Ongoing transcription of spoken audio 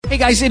Hey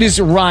guys, it is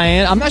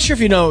Ryan. I'm not sure if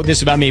you know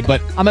this about me, but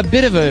I'm a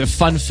bit of a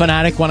fun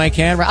fanatic when I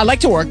can. I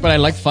like to work, but I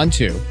like fun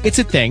too. It's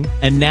a thing.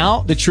 And now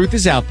the truth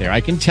is out there.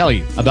 I can tell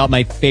you about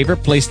my favorite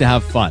place to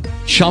have fun.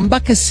 Chumba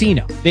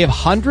Casino. They have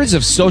hundreds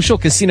of social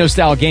casino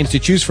style games to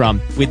choose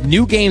from with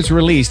new games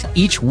released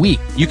each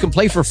week. You can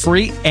play for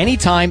free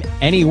anytime,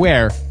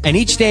 anywhere. And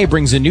each day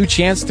brings a new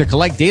chance to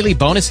collect daily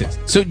bonuses.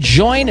 So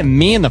join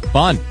me in the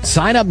fun.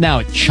 Sign up now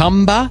at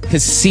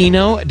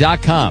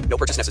ChumbaCasino.com. No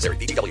purchase necessary.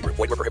 VGW Group.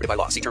 Void where prohibited by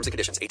law. See terms and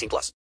conditions.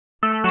 18+.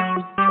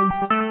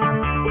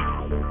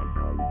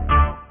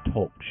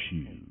 Talk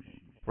shoes.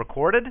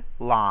 Recorded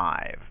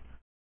live.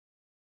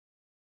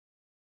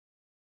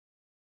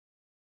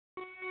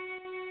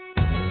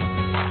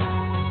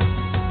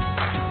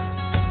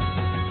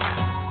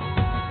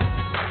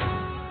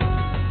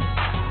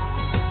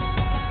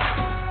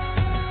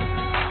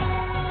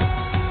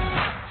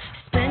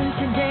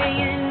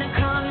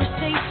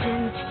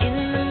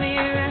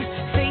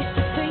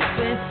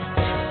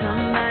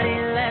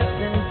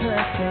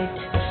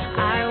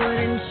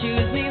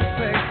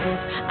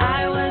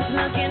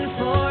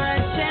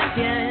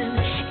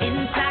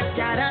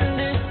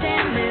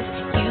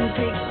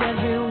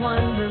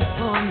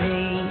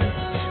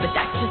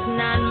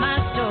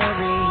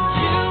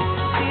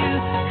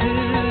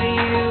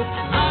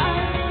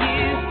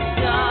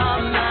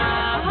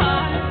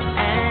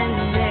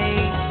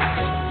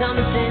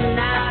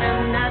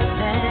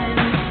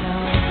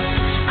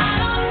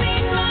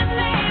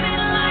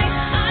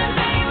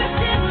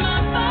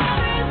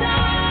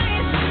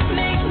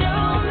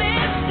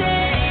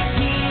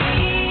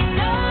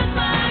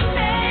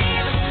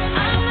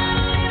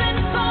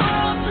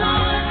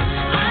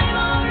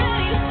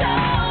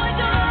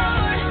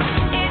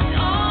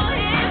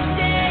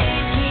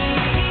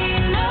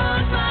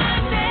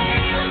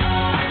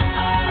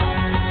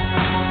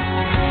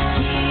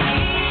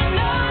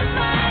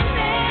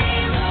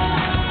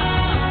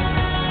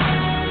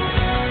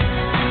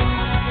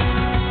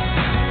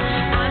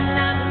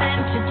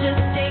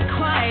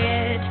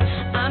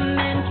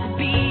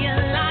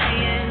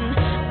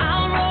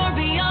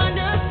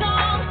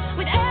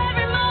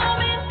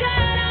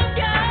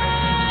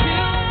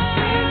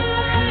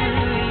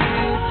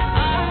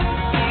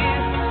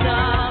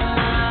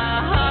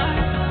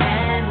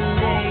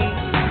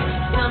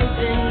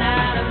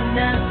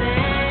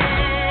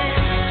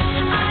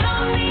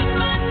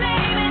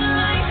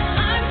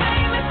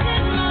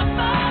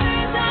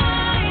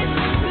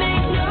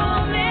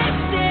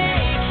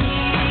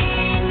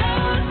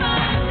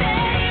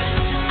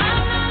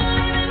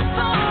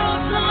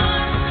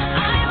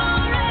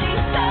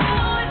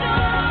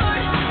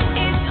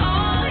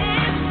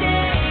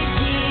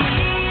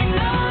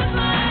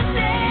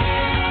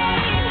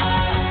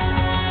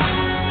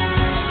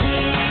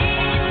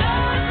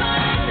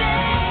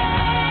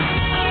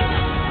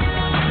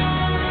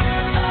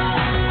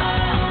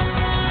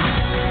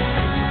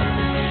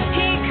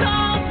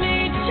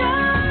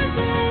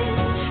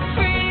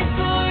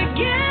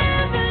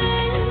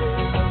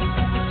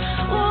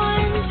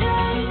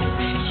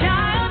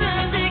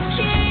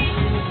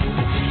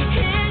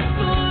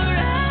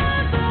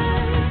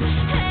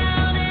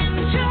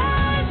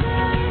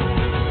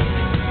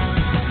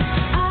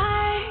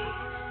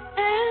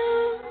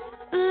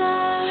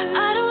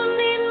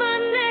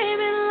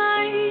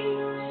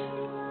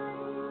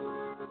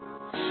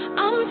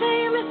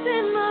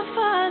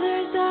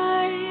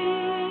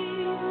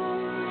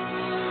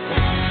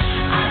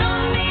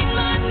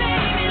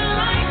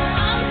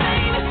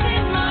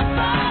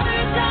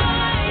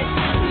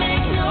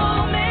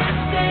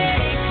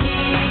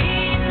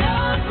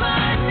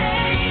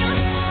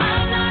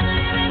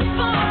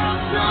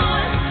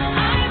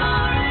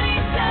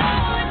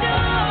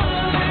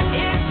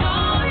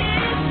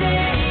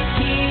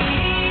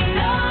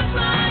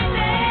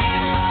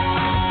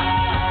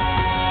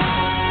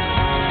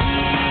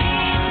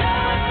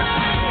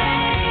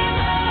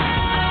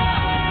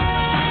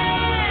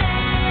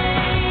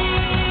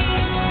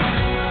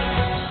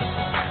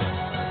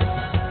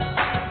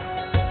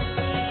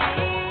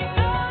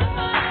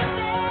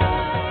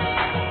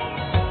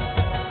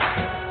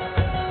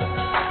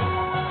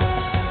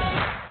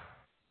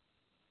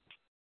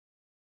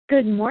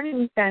 Good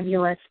morning,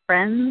 fabulous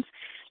friends.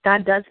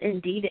 God does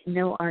indeed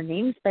know our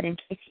names, but in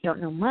case you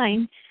don't know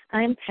mine,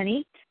 I'm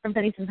Penny from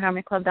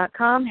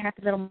penniesempowermentclub.com,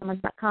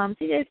 happylittlemama's.com,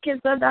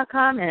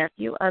 cjskidsclub.com, and a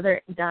few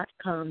other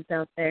 .coms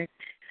out there.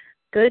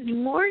 Good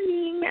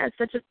morning. It's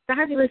such a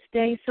fabulous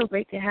day. So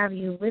great to have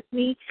you with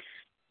me.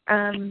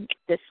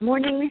 This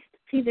morning,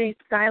 TJ,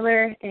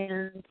 Skylar,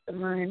 and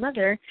my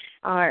mother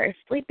are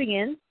sleeping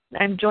in.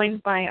 I'm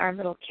joined by our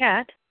little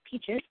cat,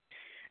 Peaches.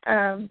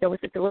 There was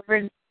a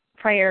deliverance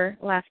prayer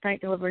last night,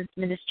 deliverance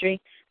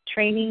ministry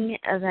training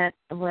that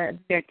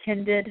they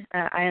attended.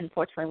 I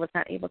unfortunately was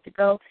not able to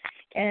go,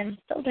 and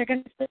so they're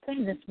going to sleep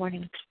in this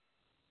morning.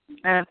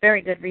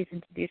 Very good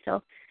reason to do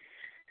so.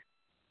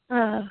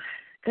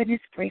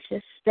 Goodness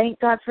gracious. Thank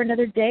God for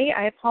another day.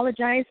 I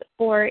apologize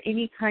for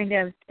any kind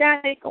of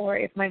static or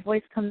if my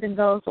voice comes and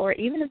goes or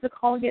even if the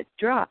call gets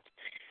dropped.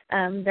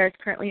 There's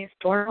currently a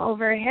storm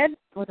overhead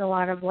with a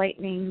lot of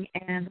lightning,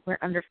 and we're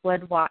under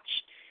flood watch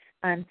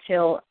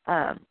until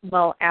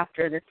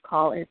after this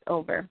call is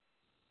over.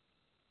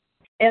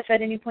 If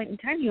at any point in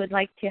time you would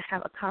like to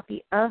have a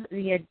copy of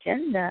the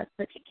agenda so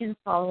that you can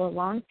follow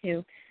along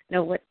to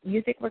know what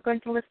music we're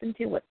going to listen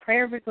to, what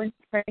prayer we're going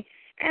to pray,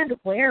 and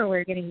where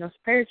we're getting those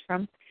prayers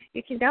from,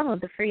 you can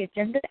download the free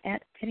agenda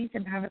at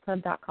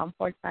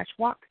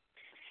penniesempowermentclub.com/walk.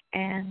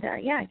 And,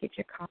 get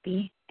your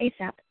copy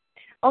ASAP.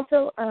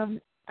 Also,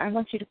 I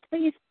want you to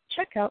please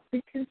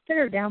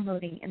consider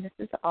downloading, and this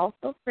is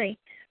also free,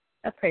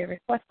 a prayer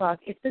request log.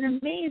 It's an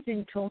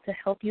amazing tool to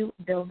help you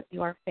build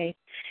your faith.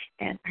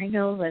 And I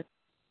know that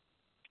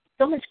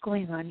so much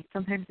going on,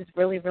 sometimes it's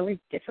really, really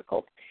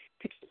difficult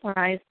to keep our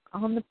eyes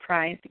on the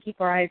prize, to keep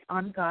our eyes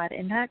on God,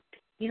 and not,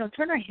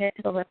 turn our head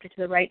to the left or to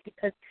the right,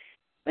 because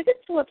we get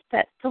so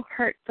upset, so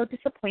hurt, so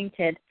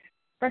disappointed,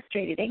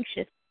 frustrated,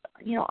 anxious,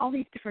 all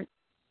these different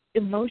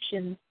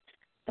emotions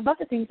about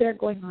the things that are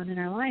going on in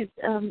our lives,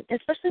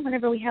 especially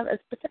whenever we have a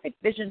specific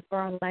vision for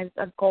our lives,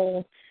 a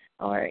goal,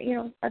 or,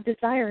 a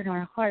desire in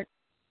our heart.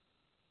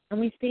 And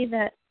we see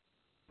that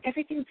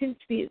everything seems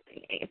to be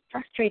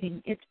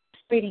frustrating. It's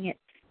frustrating it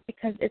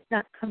because it's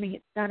not coming,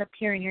 it's not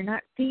appearing. You're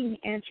not seeing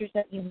the answers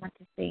that you want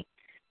to see.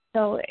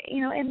 So,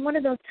 in one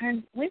of those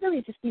times, we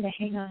really just need to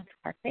hang on to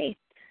our faith,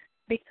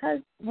 because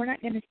we're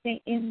not going to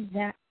stay in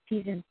that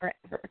season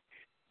forever.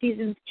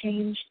 Seasons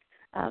change,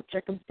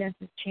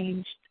 circumstances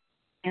change,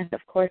 and,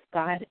 of course,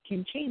 God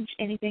can change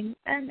anything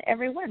and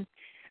everyone,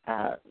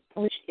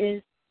 which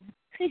is,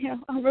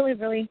 a really,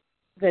 really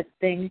good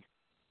thing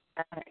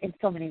in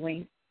so many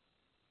ways.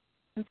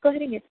 Let's go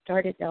ahead and get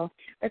started, though.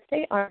 Let's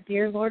say our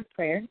Dear Lord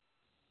prayer.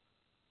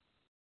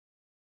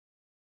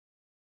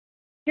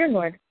 Dear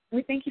Lord,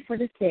 we thank you for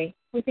this day.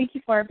 We thank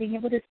you for being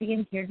able to be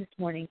in here this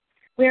morning.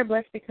 We are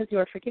blessed because you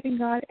are forgiving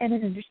God and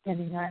an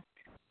understanding God.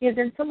 You have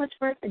done so much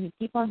for us, and you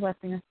keep on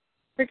blessing us.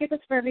 Forgive us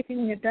for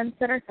everything we have done,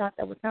 said, or thought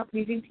that was not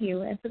pleasing to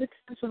you, and for the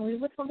times when we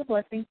withheld the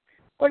blessing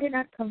or did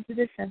not come to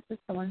the sense of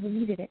someone who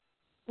needed it.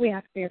 We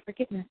ask for your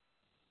forgiveness.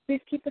 Please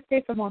keep us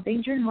safe from all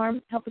danger and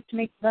harm. Help us to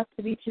make the best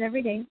of each and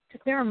every day, to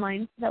clear our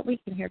minds so that we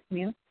can hear from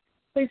you.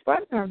 Please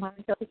broaden our minds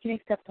so that we can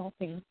accept all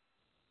things.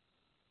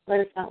 Let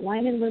us not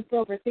whine and limp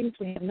over things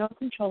we have no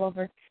control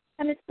over,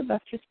 and it's the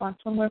best response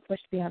when we're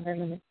pushed beyond our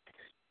limits.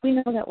 We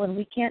know that when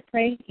we can't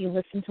pray, you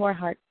listen to our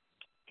heart.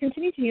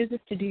 Continue to use us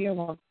to do your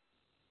will.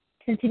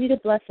 Continue to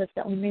bless us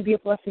that we may be a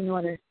blessing to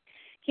others.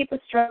 Keep us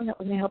strong that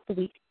we may help the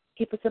weak.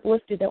 Keep us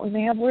uplifted that we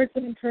may have words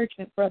of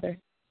encouragement for others.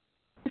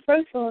 We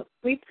pray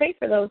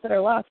for those that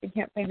are lost and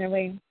can't find their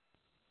way.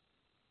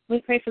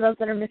 We pray for those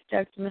that are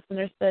misjudged and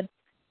misunderstood.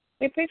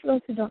 We pray for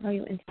those who don't know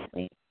you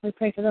intimately. We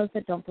pray for those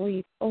that don't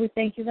believe. Oh, we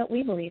thank you that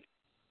we believe.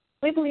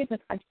 We believe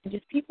that God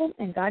changes people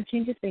and God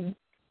changes things.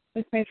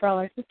 We pray for all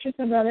our sisters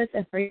and brothers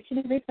and for each and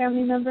every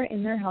family member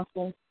in their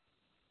households.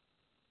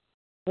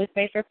 We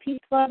pray for peace,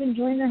 love, and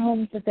joy in their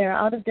homes, that they are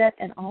out of debt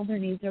and all their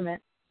needs are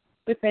met.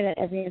 We pray that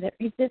every that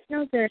reads this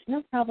knows there is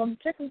no problem,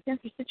 circumstance,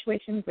 or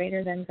situation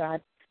greater than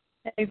God.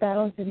 Every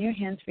battle is in your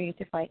hands for you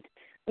to fight.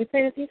 We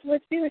pray that these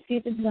words be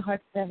received into the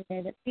hearts of every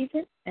eye that sees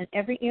it and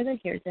every ear that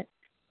hears it.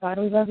 God,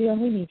 we love you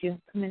and we need you.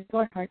 Come into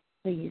our hearts,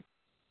 please.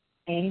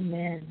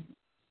 Amen.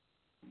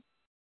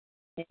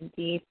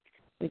 Indeed,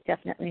 we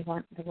definitely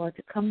want the Lord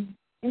to come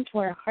into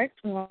our hearts.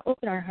 We want to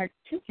open our hearts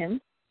to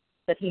him,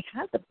 that he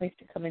has a place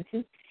to come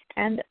into,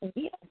 and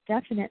we are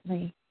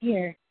definitely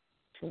here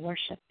to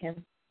worship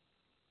him.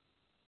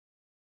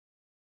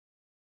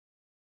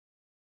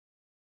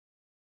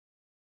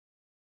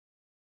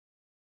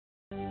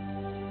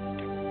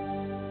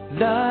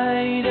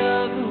 Light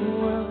of the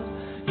world,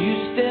 you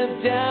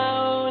step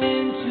down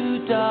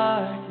into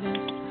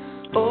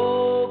darkness.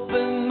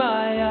 Open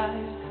my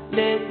eyes,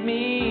 let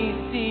me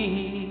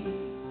see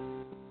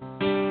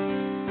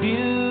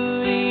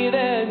beauty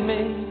that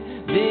made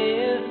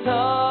this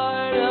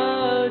heart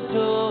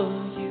adore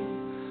you.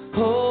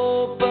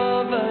 Hope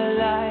of a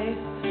life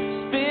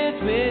spent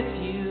with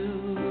you.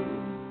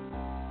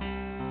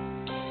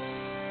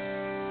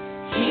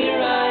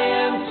 Here I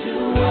am to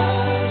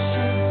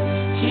worship.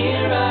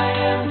 Here I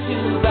am to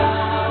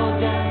bow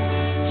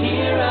down.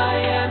 Here I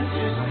am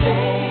to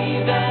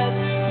say that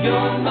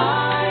you're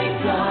my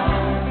God.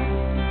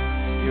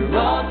 You're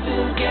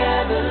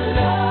altogether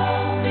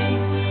lovely,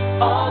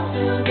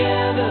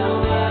 altogether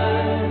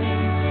worthy,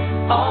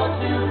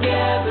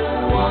 altogether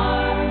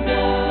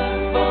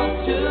wonderful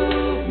to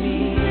me.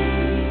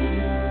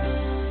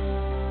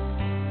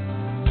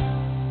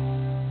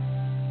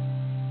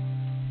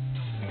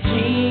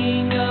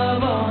 King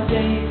of all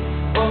days,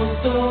 oh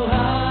so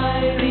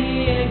highly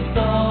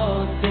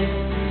exalted,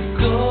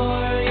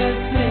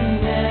 glorious in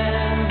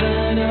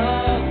heaven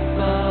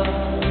above.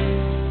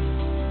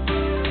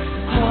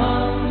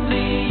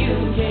 Humbly you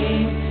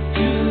came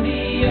to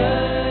the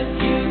earth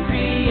you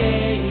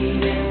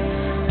created,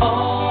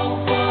 all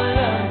for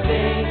the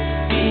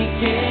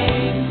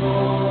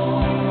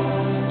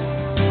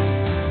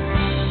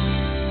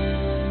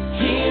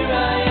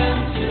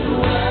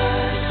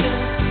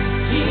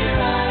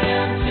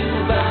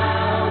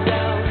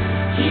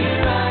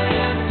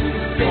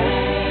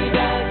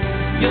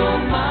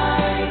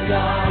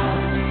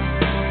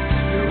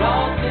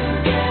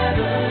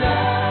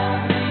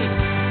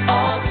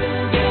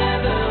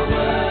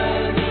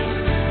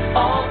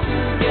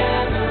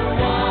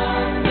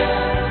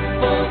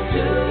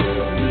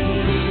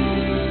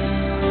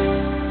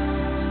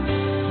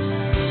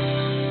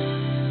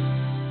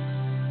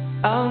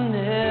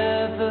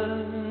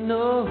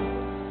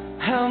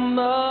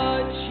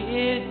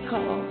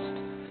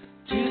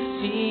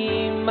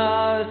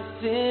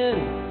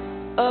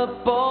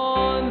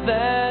upon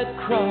that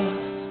cross.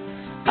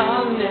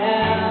 I'll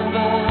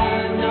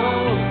never know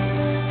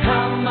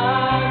how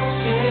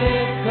much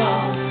it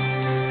cost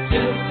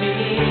to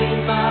see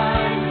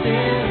my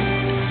sin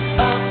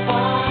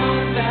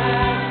upon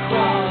that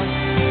cross.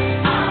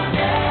 I'll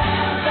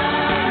never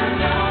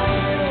know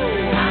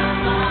how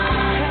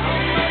much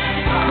it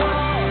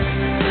cost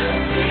to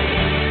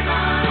see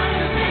my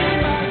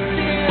sin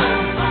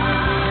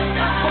upon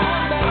that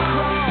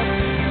cross.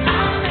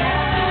 I'll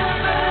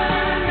never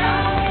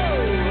know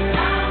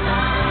how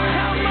much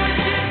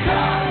it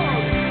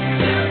cost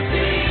to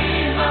see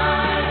my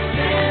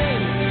sin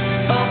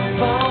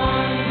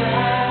upon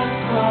that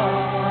cross.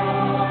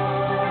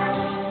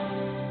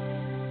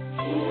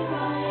 Here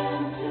I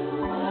am to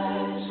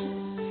worship.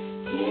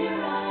 Here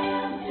I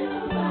am to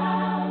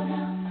bow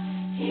down.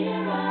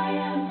 Here I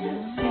am to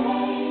say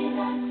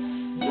that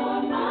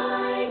you're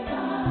my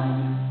God.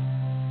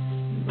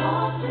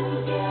 All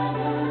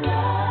together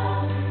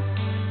love,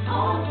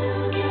 all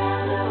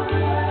together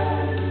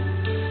worthy,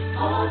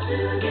 all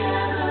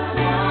together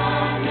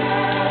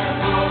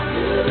wonderful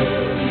to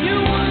me.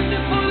 You're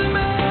wonderful to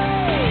me.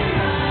 Here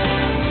I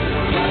am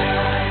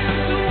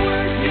to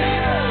worship.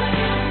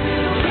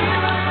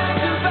 Here I am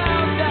to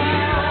bow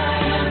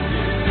down.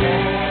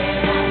 Say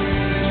that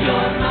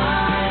you're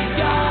my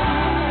God.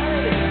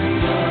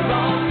 You're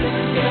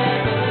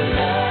altogether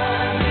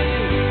lovely,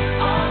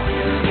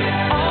 altogether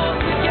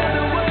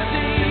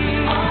worthy,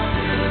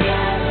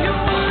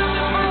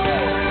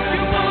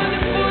 you're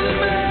wonderful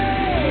to me.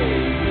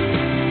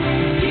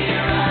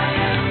 Here I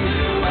am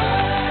to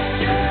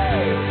worship.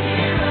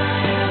 Here I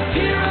am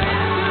to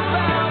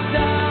bow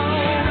down.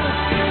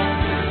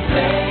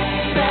 Say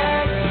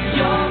that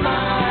you're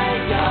my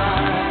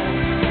God.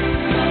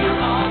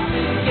 You're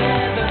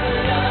altogether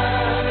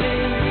lovely,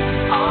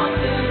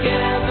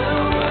 altogether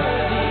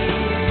worthy,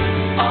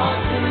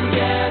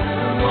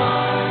 altogether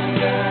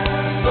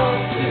wonderful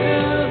to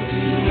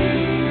me.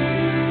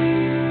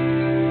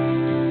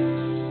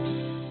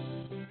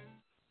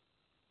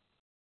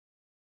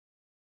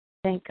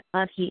 Thank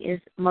God he is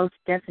most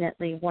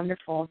definitely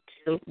wonderful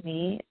to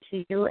me,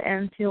 to you,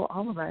 and to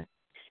all of us.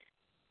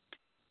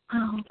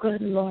 Oh,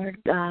 good Lord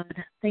God.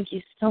 Thank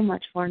you so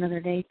much for another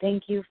day.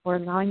 Thank you for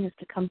allowing us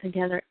to come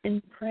together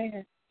in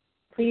prayer.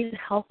 Please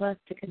help us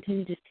to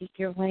continue to seek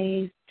your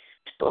ways,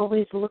 to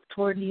always look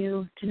toward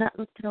you, to not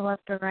look to the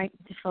left or right,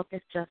 to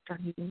focus just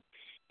on you,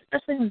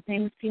 especially when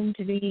things seem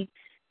to be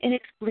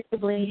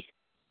inexplicably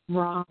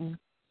wrong,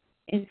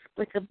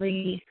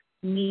 inexplicably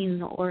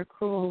mean or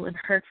cruel and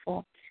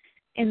hurtful.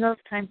 In those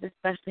times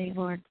especially,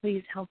 Lord,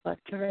 please help us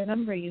to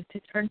remember you, to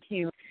turn to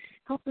you.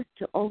 Help us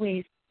to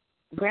always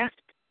grasp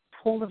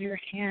hold of your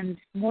hand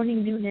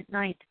morning, noon, at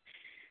night,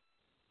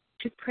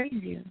 to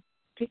praise you,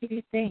 to give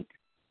you thanks,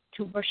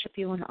 to worship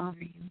you and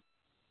honor you,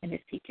 and to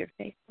seek your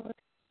face, Lord.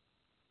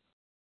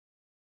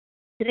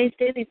 Today's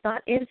daily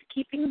thought is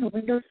keeping the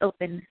windows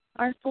open.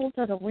 Our souls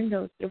are the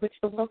windows through which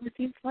the world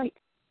receives light,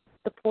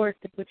 the pores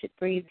through which it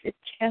breathes, its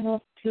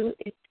channels to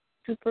its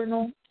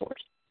supernal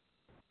source.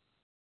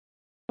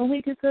 When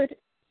we do good,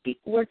 speak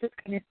words of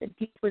kindness and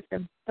deep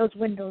wisdom, those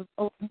windows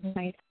open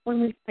wide.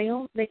 When we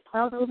fail, they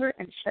cloud over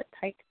and shut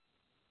tight.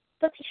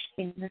 Such a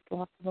shame, this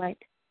loss of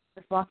light,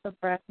 this loss of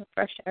breath, of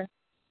fresh air.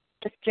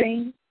 A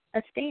stain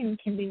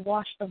can be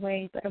washed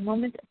away, but a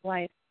moment of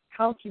life,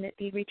 how can it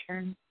be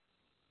returned?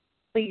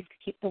 Please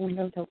keep the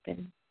windows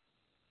open.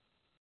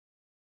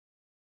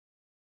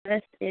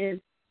 This is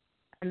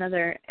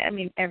another,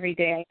 every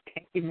day I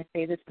can't even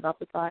say this without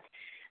the thought.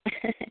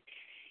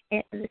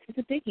 And this is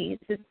a biggie.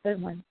 This is a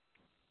good one.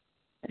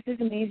 This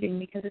is amazing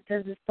because it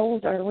says the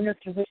souls are the windows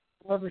through which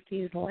the world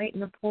receives light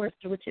and the pores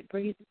through which it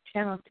breathes its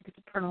channels to the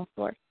supernal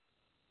source.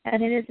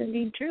 And it is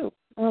indeed true.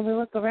 When we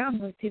look around,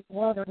 we see the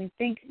world and we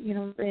think,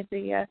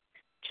 the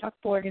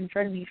chalkboard in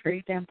front of me, for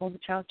example, the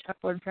child's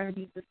chalkboard in front of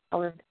me is this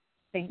colored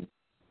thing.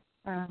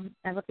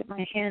 I look at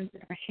my hands,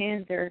 and our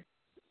hands are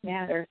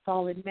matter,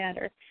 solid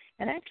matter.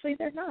 And actually,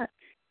 they're not.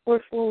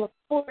 We're full of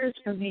pores.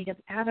 We're made of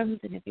atoms.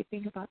 And if you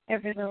think about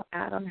every little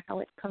atom, how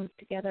it comes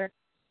together,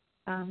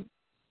 and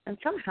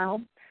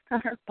somehow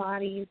our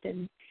bodies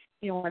and,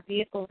 our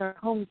vehicles, our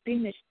homes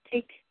seem to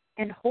take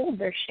and hold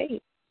their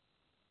shape.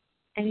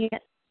 And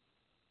yet,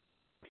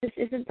 this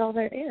isn't all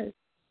there is.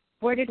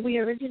 Where did we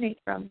originate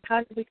from? How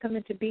did we come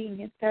into being?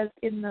 It says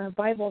in the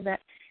Bible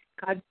that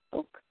God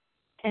spoke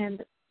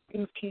and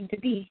things came to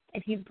be,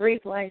 and he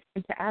breathed life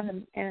into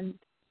Adam, and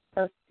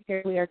thus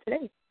here we are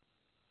today.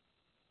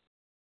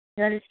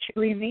 That is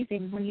truly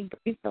amazing. When he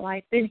breathed the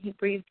life in, he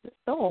breathed the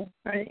soul.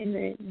 Right? In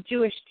the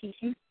Jewish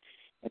teachings,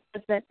 it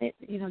says that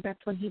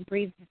that's when he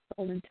breathed his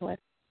soul into us.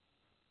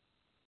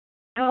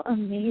 How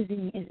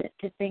amazing is it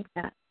to think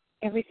that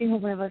every single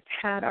one of us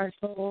had our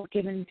soul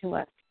given to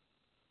us?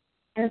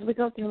 As we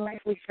go through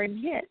life, we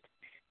forget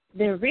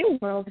the real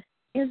world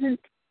isn't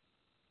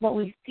what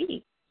we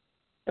see.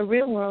 The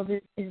real world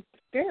is the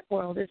spirit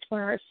world. It's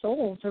where our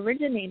souls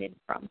originated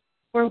from,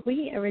 where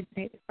we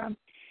originated from.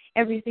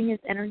 Everything is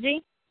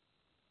energy.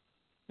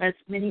 As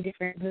many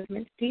different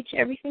movements teach,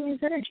 everything is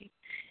energy.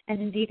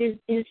 And indeed, it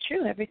is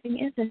true. Everything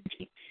is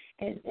energy.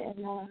 And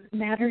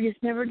matter is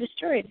never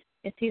destroyed.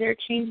 It's either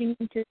changing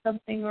into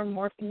something or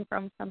morphing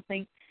from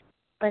something,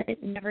 but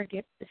it never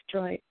gets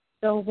destroyed.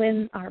 So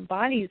when our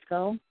bodies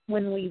go,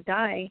 when we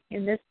die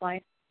in this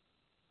life,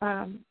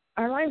 our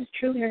lives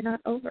truly are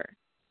not over.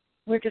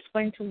 We're just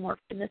going to morph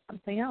into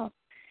something else.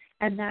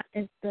 And that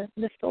is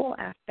the soul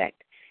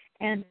aspect.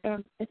 And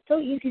it's so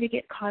easy to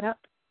get caught up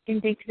in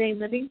day-to-day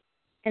living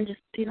and just,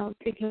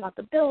 thinking about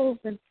the bills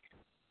and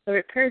the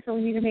repairs that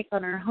we need to make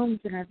on our homes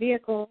and our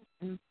vehicles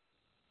and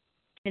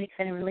any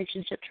kind of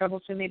relationship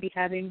troubles we may be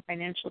having,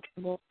 financial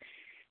troubles,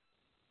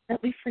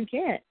 that we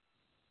forget.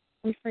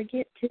 We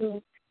forget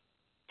to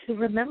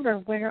remember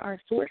where our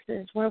source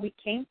is, where we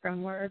came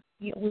from, where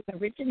we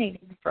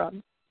originated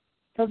from.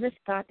 So this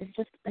thought is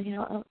just,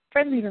 a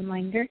friendly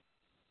reminder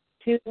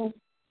to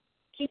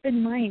keep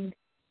in mind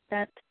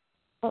that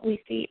what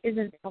we see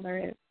isn't all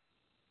there is.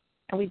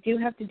 And we do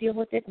have to deal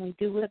with it, and we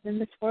do live in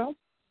this world,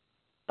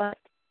 but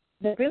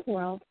the real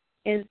world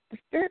is the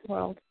spirit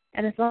world.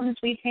 And as long as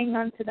we hang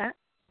on to that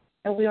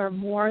we are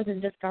more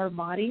than just our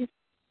bodies,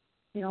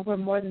 we're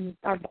more than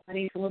our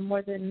bodies, we're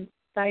more than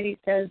society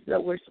says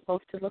that we're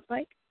supposed to look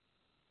like,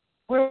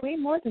 we're way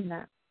more than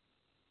that.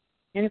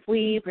 And if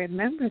we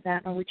remember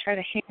that or we try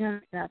to hang on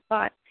to that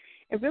thought,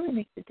 it really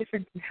makes a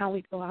difference in how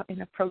we go out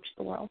and approach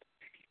the world.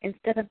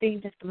 Instead of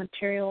being just a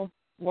materialistic,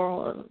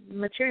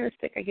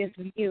 I guess,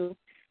 view,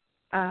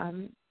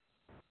 we're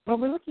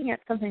looking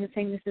at something and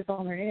saying this is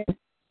all there is.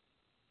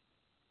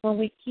 When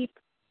we keep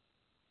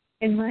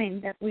in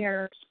mind that we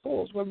are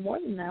souls, we're more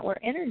than that, we're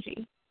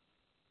energy,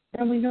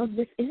 then we know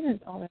this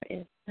isn't all there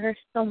is. There's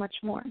so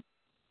much more.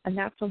 And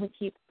that's when we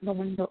keep the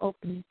window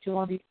open to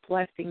all these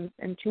blessings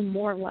and to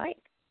more light.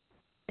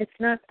 It's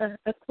not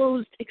a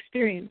closed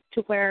experience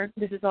to where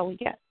this is all we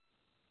get.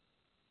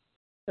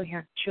 So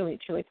yeah, truly,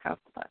 truly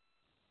powerful thought.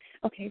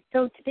 Okay,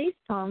 so today's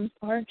Psalms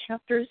are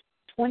chapters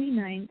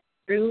 29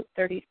 through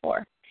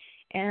 34.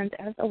 And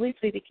as always,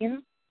 we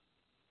begin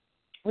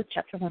with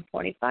chapter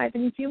 145.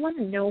 And if you want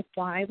to know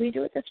why we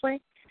do it this way,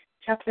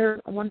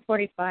 chapter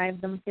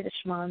 145, then we say the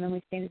Shema, and then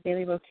we say the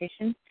daily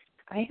rotation.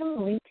 I have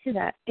a link to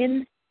that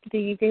in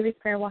the Daily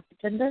Prayer Walk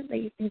agenda that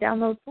you can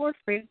download for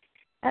free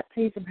at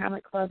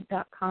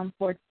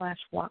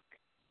PlaysOfHamletClub.com/walk.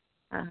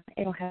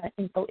 It'll have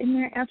info in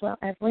there as well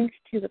as links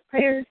to the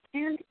prayers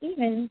and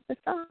even the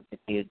songs if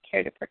you'd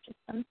care to purchase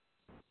them.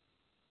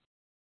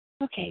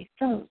 Okay,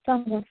 so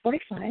Psalm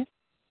 145.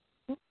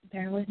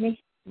 Bear with me.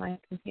 My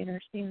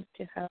computer seems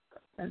to have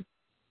opened.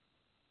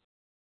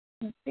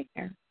 Let's see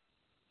here.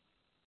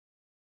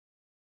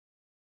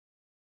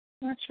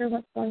 Not sure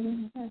what's going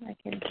on with that. I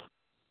can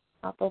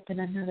pop open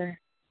another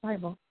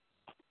Bible.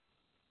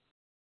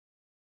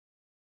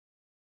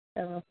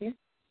 So here.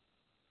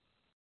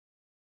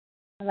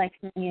 Like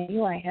many of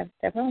you, I have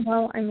several.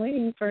 While I'm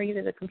waiting for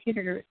either the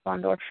computer to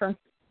respond or for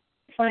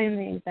find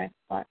the exact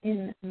spot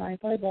in my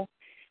Bible.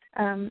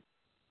 How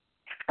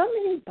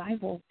many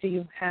Bibles do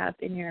you have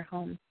in your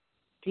home?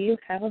 Do you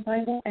have a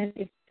Bible? And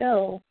if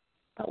so,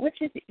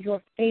 which is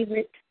your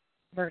favorite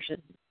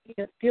version?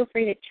 Feel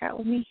free to chat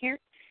with me here.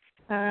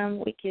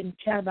 We can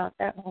chat about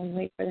that while we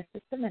wait for the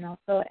system. And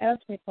also, as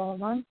we go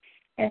along,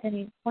 at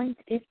any point,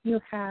 if you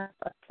have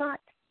a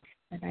thought,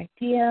 an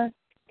idea,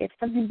 if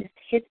something just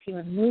hits you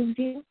and moves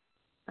you,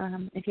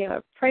 if you have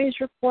a praise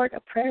report, a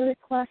prayer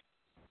request,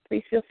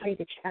 please feel free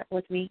to chat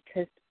with me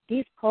because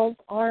these calls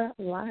are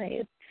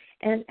live.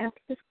 And after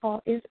this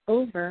call is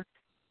over,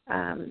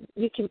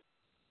 you can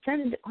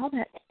send all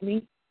that to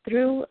me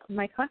through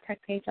my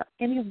contact page on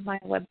any of my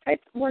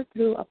websites or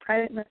through a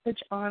private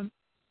message on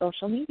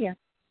social media.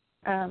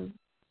 If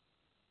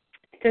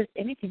there's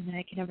anything that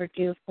I can ever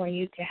do for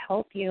you to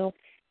help you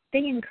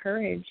stay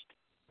encouraged,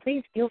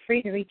 please feel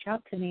free to reach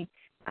out to me.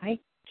 I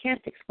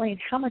can't explain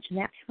how much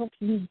that helps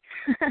me.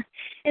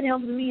 It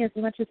helps me as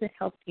much as it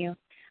helps you.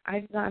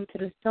 I've gone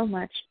through so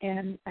much,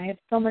 and I have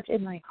so much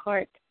in my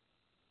heart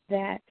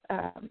that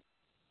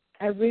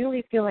I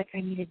really feel like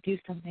I need to do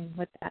something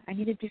with that. I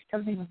need to do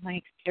something with my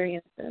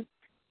experiences.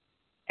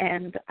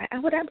 And I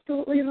would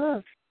absolutely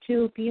love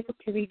to be able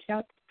to reach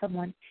out to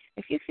someone.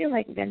 If you feel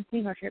like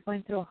venting or if you're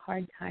going through a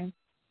hard time,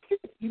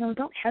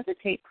 don't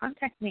hesitate.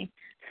 Contact me.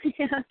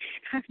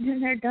 I've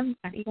been there, done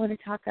that. You want to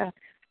talk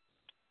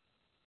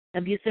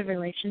abusive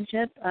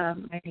relationship?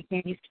 My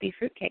nickname used to be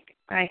Fruitcake.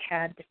 I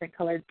had different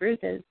colored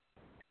bruises.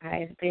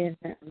 I've been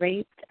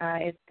raped.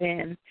 I've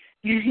had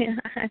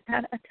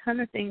a ton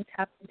of things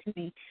happen to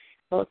me,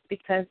 both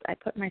because I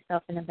put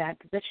myself in a bad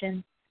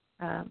position,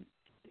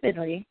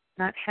 stupidly,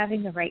 not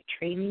having the right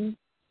training,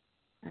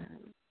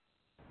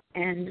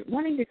 and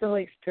wanting to go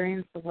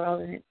experience the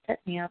world, and it set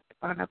me up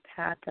on a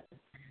path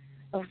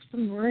of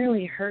some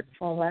really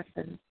hurtful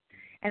lessons.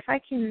 If I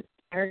can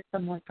spare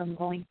someone from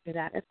going through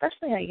that,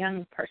 especially a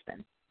young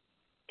person,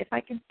 if I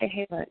can say,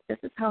 hey, look, this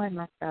is how I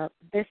messed up.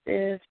 This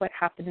is what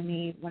happened to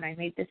me when I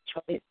made this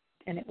choice,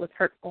 and it was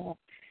hurtful.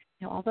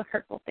 All the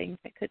hurtful things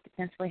that could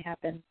potentially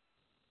happen.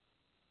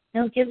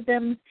 Give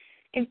them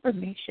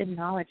information,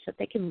 knowledge, so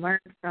they can learn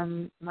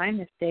from my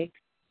mistakes.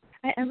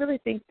 I really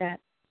think that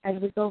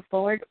as we go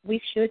forward,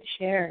 we should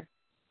share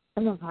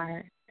some of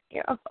our,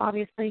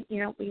 obviously,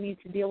 we need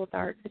to deal with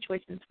our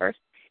situations first.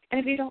 And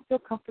if you don't feel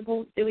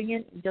comfortable doing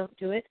it, don't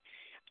do it.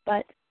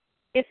 But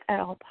if at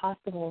all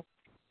possible,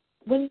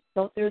 when you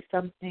go through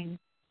something,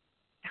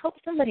 help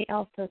somebody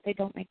else so that they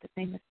don't make the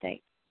same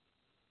mistake.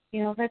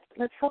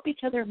 Let's help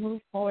each other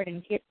move forward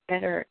and get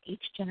better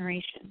each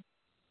generation,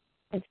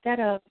 instead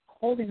of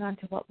holding on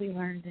to what we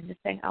learned and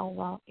just saying, oh,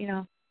 well,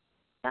 it's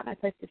not my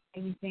place to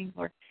say anything,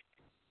 or,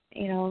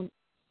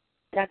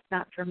 that's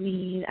not for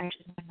me, I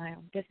should mind my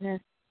own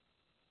business.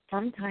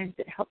 Sometimes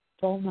it helps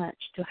so much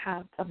to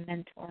have a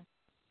mentor.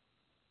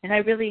 And I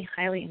really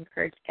highly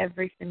encourage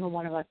every single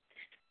one of us,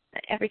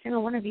 every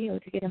single one of you,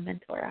 to get a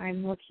mentor.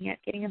 I'm looking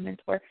at getting a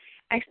mentor,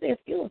 actually a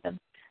few of them,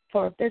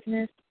 for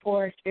business,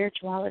 for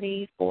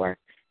spirituality, for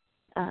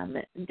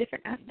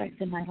different aspects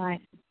in my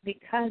life,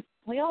 because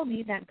we all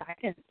need that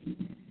guidance.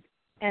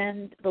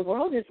 And the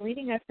world is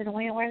leading us in a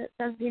way where it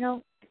says,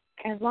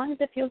 as long as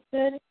it feels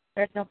good,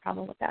 there's no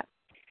problem with that.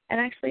 And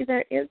actually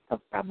there is a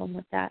problem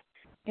with that,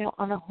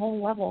 on a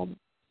whole level.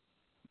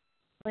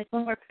 Like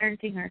when we're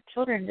parenting our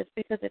children, just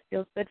because it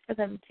feels good for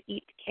them to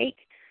eat cake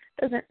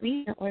doesn't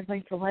mean that we're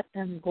going to let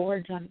them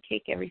gorge on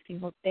cake every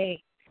single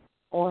day,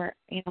 or,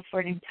 for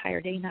an entire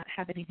day not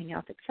have anything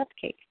else except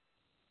cake.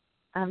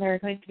 There are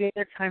going to be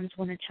other times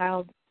when a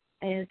child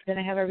is going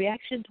to have a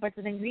reaction towards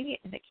an ingredient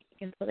in the cake,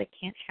 and so they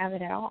can't have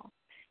it at all.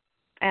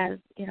 As,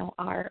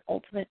 our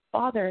ultimate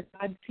Father,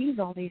 God sees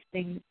all these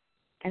things,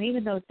 and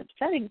even though it's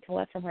upsetting to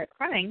us and we're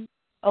crying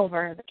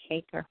over the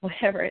cake or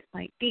whatever it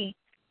might be,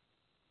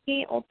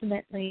 He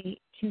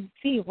ultimately can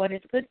see what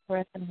is good for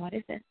us and what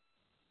isn't.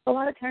 A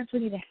lot of times we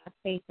need to have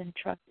faith and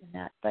trust in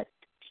that, but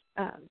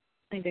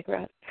I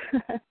digress.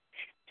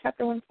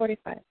 Chapter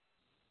 145.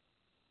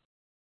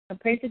 A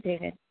praise to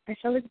David. I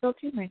shall exalt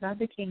you, my God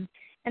the King,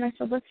 and I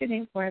shall bless your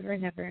name forever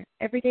and ever.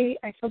 Every day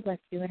I shall bless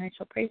you, and I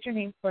shall praise your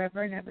name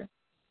forever and ever.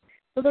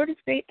 The Lord is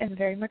great and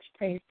very much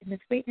praised, and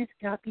his greatness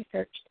cannot be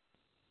searched.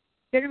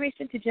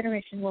 Generation to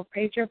generation will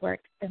praise your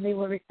works, and they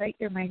will recite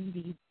your mighty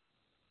deeds.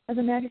 Of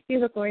the majesty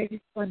of the glory of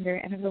your splendor,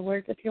 and of the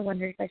words of your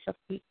wonders I shall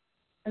speak.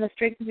 And the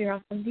strength of your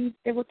awesome deeds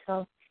they will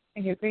tell,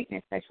 and your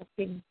greatness I shall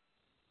sing.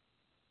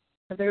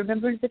 Of the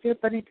remembrance of your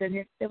abundant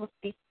goodness they will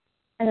speak,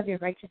 and of your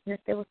righteousness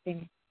they will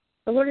sing.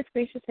 The Lord is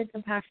gracious and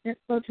compassionate,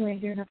 slow to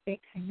anger, and of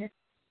great kindness.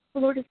 The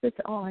Lord is good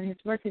to all, and his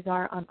mercies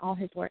are on all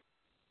his works.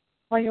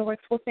 All your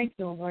works will thank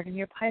you, O Lord, and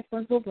your pious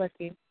ones will bless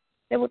you.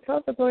 They will tell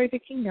of the glory of your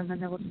kingdom,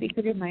 and they will speak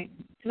of your might,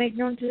 to make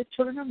known to the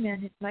children of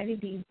men his mighty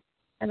deeds,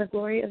 and the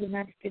glory of the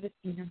majesty of his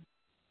kingdom.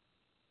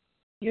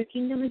 Your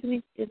kingdom is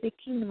the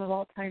kingdom of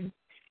all times,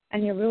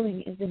 and your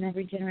ruling is in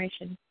every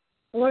generation.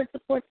 The Lord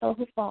supports all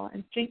who fall,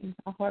 and strengthens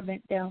all who are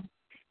bent down.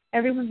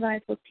 Everyone's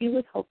eyes look to you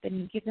with hope, and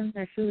you give them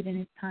their food in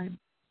its time.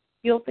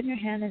 You open your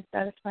hand and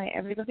satisfy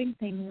every living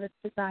thing with its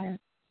desire.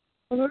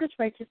 The Lord is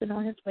righteous in all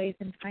his ways,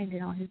 and kind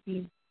in all his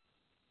deeds.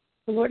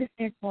 The Lord is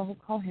near to all who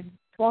call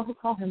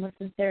him with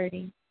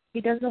sincerity.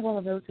 He does the will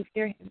of those who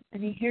fear him,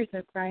 and he hears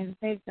their cry and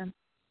saves them.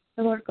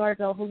 The Lord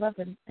guards all who love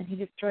him, and he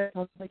destroys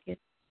all the wicked.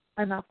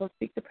 My mouth will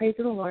speak the praise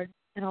of the Lord,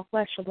 and all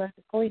flesh shall bless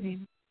his holy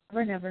name,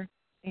 ever and ever.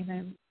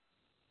 Amen.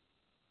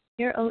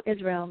 Hear, O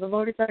Israel, the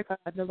Lord is our God,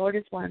 the Lord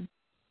is one.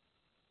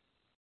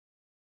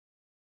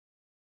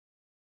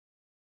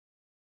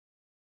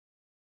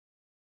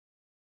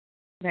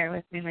 Bear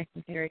with me, my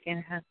computer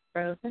again has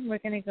frozen. We're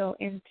going to go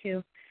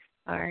into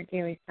our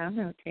daily psalm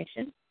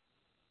notation.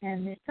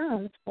 And the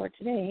psalms for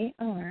today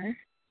are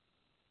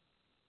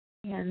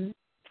in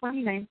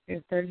 29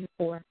 through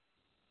 34.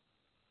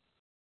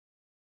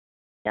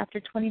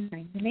 Chapter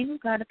 29. The name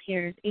of God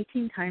appears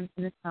 18 times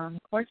in the psalm,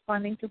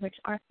 corresponding to which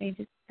our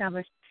sages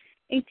established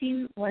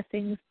 18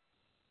 blessings,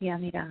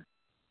 Yamida.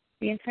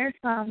 The entire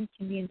psalm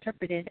can be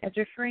interpreted as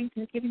referring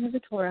to the giving of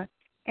the Torah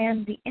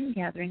and the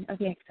ingathering of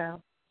the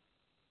exiles.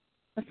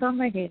 A psalm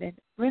by David.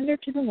 Render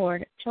to the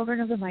Lord, children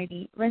of the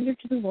mighty, render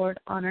to the Lord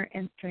honor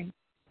and strength.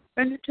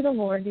 Render to the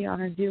Lord the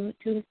honor due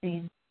to his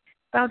name.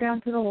 Bow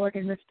down to the Lord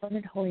in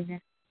resplendent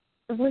holiness.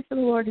 The voice of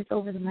the Lord is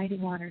over the mighty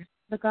waters.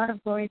 The God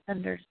of glory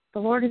thunders. The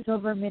Lord is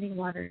over many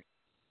waters,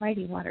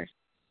 mighty waters.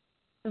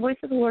 The voice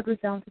of the Lord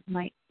resounds with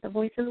might. The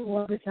voice of the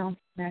Lord resounds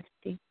with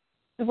majesty.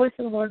 The voice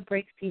of the Lord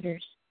breaks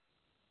cedars.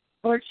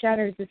 The Lord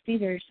shatters the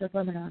cedars of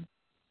Lebanon.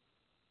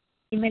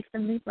 He makes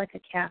them leap like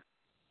a calf,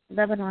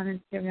 Lebanon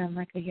and Syrian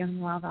like a young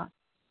wild ox.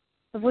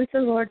 The voice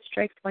of the Lord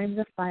strikes flames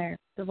of fire.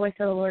 The voice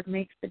of the Lord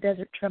makes the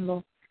desert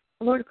tremble.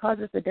 The Lord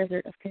causes the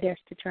desert of Kadesh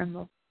to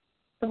tremble.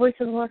 The voice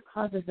of the Lord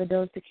causes the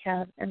does to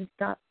calve and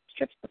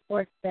strips the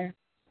forest bare.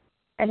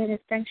 And in his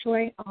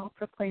sanctuary all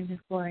proclaim his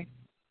glory.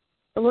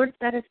 The Lord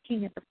sat as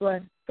king at the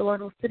flood. The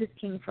Lord will sit as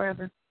king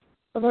forever.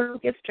 The Lord will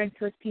give strength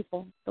to his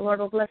people. The Lord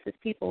will bless his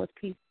people with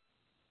peace.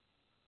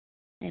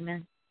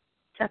 Amen.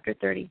 Chapter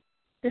 30.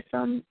 This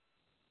psalm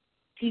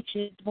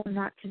teaches one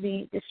not to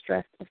be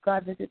distressed if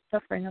God visits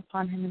suffering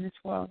upon him in this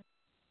world,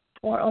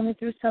 for only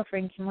through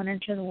suffering can one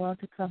enter the world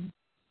to come.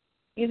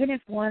 Even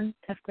if one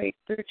of great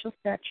spiritual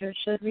stature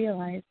should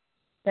realize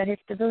that his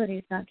stability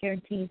is not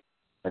guaranteed,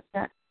 but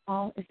that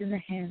all is in the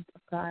hands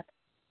of God.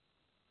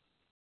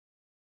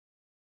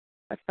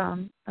 A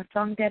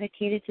song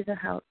dedicated to the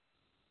house,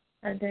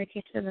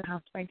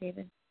 by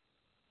David.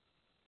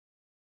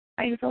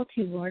 I exalt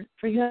you, Lord,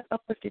 for you have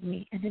uplifted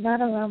me and did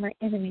not allow my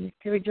enemies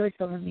to rejoice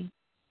over me.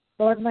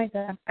 Lord my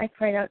God, I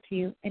cried out to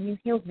you, and you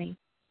healed me.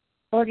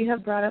 Lord, you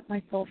have brought up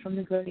my soul from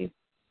the grave.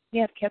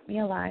 You have kept me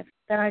alive,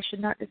 that I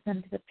should not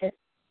descend to the pit.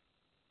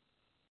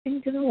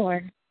 Sing to the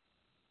Lord.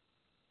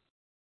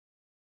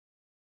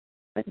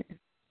 Goodness,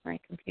 my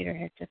computer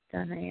has just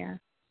done a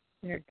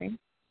weird thing.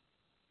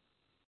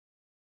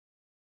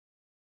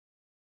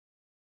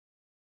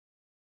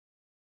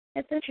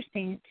 It's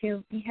interesting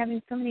to be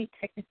having so many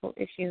technical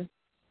issues.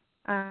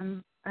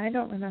 I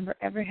don't remember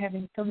ever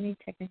having so many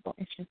technical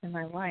issues in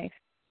my life.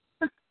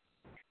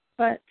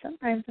 But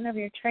sometimes whenever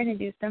you're trying to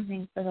do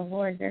something for the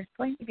Lord, there's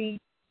going to be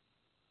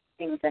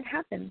things that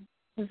happen.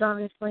 Because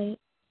obviously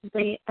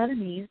the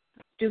enemies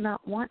do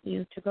not want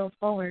you to go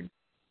forward.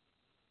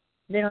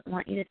 They don't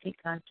want you to seek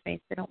God's face.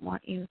 They don't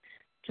want you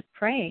to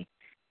pray.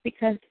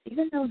 Because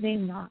even though they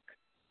mock,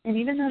 and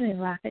even though they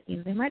laugh at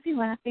you, they might be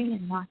laughing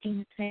and mocking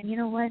and saying, you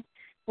know what,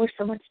 we're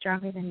so much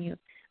stronger than you.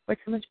 We're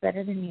so much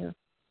better than you.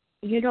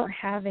 You don't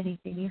have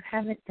anything. You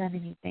haven't done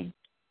anything.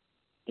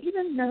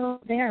 Even though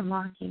they are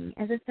mocking,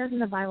 as it says in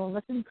the Bible,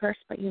 listen, curse,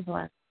 but you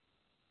bless.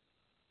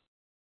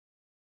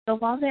 So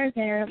while they're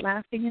there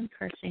laughing and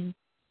cursing,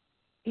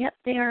 yet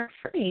they are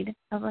afraid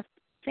of us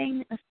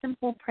saying a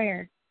simple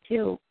prayer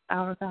to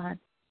our God.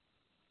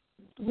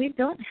 We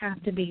don't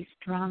have to be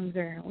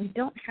stronger. We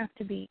don't have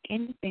to be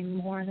anything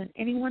more than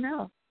anyone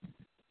else.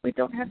 We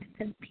don't have to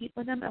compete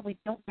with them, and we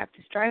don't have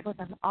to strive with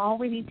them. All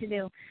we need to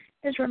do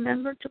is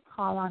remember to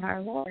call on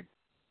our Lord.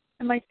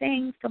 And by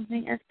saying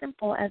something as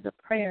simple as a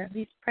prayer,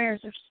 these prayers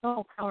are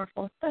so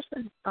powerful,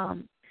 especially in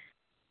Psalms.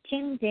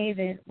 King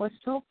David was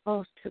so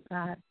close to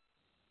God.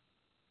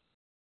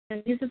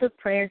 And these are the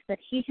prayers that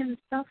he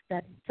himself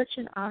said. It's such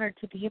an honor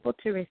to be able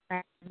to recite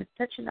them. It's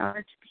such an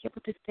honor to be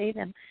able to say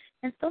them.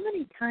 And so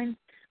many times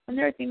when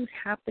there are things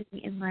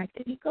happening in life,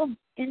 if you go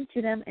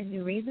into them and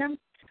you read them,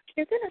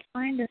 you're going to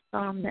find a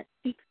psalm that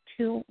speaks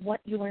to what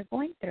you are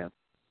going through.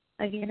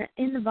 Again,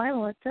 in the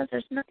Bible, it says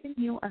there's nothing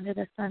new under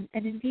the sun,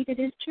 and indeed it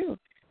is true.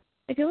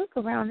 If you look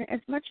around,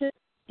 as much as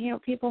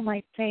people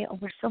might say, "Oh,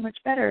 we're so much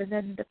better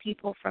than the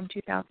people from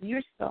 2,000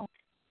 years ago,"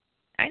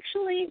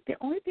 actually, the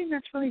only thing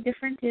that's really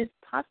different is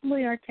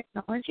possibly our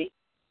technology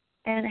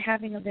and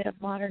having a bit of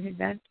modern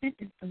advancement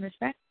in some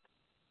respects.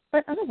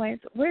 But otherwise,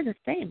 we're the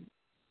same.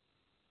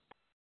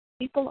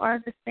 People are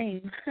the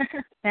same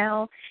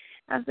now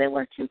as they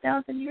were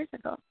 2,000 years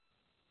ago.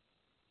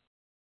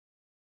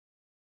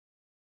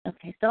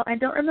 Okay, so I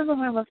don't remember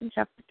where I was in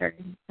chapter 30.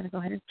 I'm going to go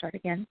ahead and start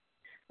again.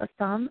 A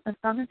song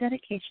of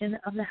dedication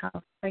of the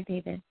house by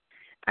David.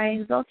 I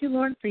exalt you,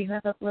 Lord, for you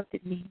have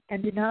uplifted me,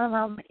 and did not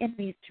allow my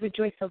enemies to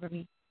rejoice over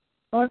me.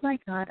 Lord my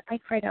God, I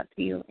cried out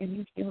to you, and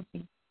you healed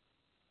me.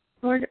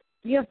 Lord,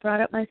 you have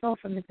brought up my soul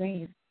from the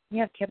grave.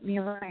 You have kept me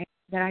alive,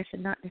 that I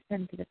should not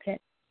descend to the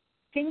pit.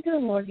 Sing to the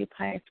Lord, you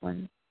pious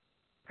ones.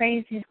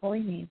 Praise his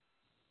holy name.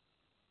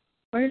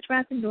 For his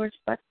wrath endures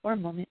but for a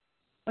moment.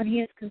 When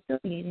he is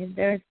conciliated,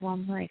 there is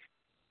long life.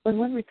 When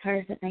one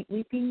retires at night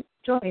weeping,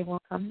 joy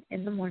will come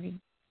in the morning.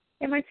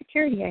 In my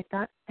security, I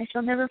thought, I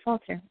shall never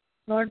falter.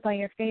 Lord, by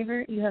your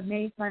favor, you have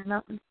made my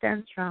mountain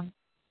stand strong.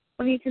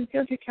 When you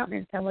concealed your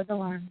countenance, I was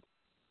alarmed.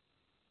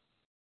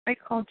 I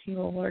called to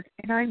you, O Lord,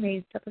 and I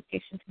made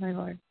supplication to my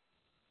Lord.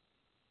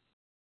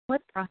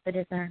 What profit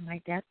is there in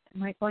my death?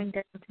 Am I going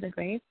down to the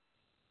grave?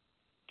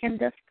 Can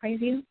dust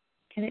praise you?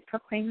 Can it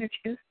proclaim your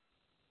truth?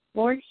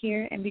 Lord,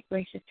 hear and be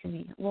gracious to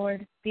me.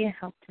 Lord, be a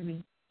help to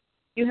me.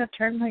 You have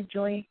turned my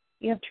joy,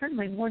 you have turned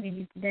my mourning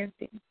into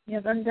dancing. You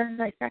have undone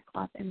thy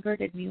sackcloth and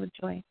girded me with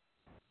joy.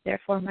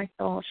 Therefore my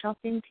soul shall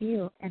sing to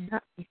you and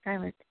not be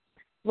silent.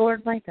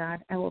 Lord my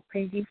God, I will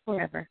praise you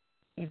forever.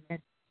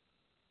 Amen.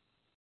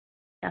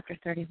 Chapter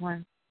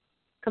 31.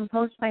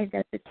 Composed by a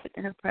destitute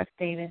and oppressed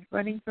David,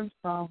 running from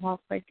Saul while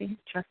placing his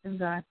trust in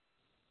God.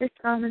 This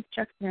psalm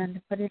instructs men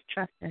to put his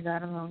trust in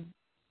God alone.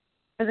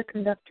 For the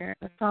conductor,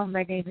 a psalm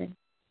by David.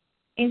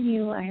 In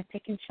you I have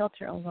taken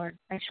shelter, O Lord.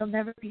 I shall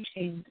never be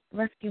shamed.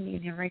 Rescue me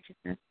in your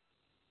righteousness.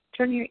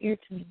 Turn your ear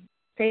to me.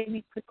 Save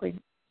me quickly.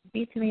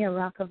 Be to me a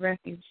rock of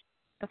refuge,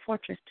 a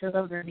fortress to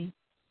deliver me.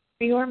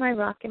 For you are my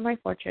rock and my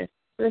fortress.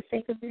 For the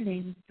sake of your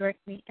name,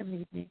 direct me and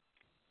lead me.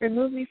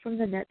 Remove me from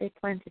the net they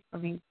planted for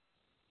me.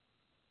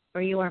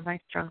 For you are my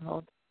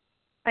stronghold.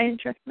 I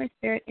entrust my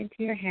spirit into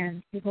your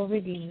hands. You will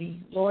redeem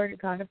me, Lord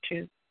God of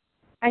truth.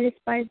 I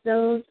despise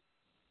those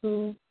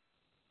who...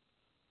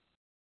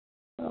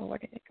 Oh, where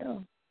did it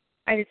go?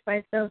 I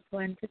despise those who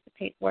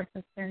anticipate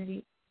worthless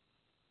vanity,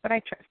 but I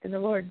trust in the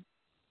Lord.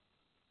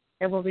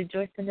 I will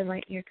rejoice and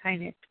delight in your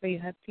kindness, for you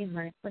have seen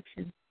my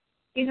affliction.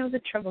 You know the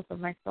troubles of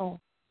my soul.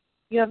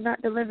 You have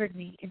not delivered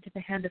me into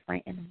the hand of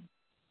my enemy.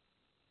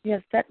 You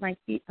have set my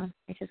feet on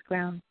spacious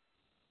ground.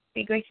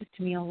 Be gracious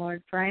to me, O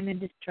Lord, for I am in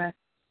distress.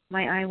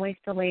 My eye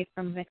wastes away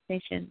from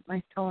vexation,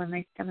 my soul and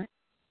my stomach.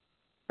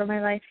 For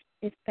my life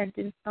is spent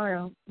in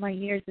sorrow, my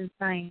years in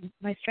sighing.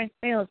 My strength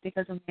fails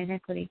because of my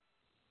iniquity,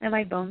 and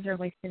my bones are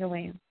wasted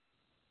away.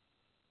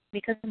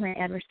 Because of my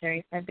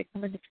adversaries, I have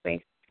become a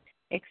disgrace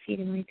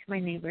exceedingly to my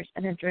neighbors,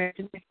 and a dread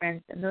to my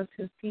friends, and those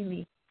who see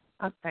me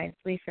outside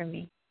flee from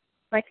me.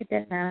 Like a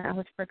dead man, I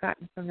was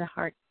forgotten from the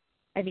heart.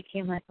 I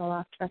became like a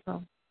lost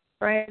vessel.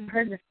 For I have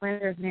heard the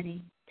slander of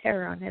many,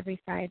 terror on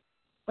every side,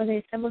 when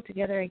they assembled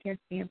together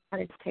against me and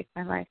plotted to take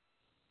my life.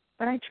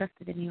 But I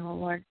trusted in you, O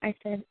Lord. I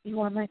said, you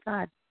are my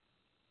God.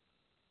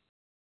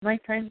 My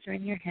times are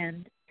in your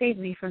hand. Save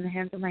me from the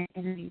hands of my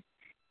enemies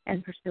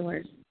and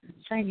pursuers.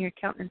 Shine your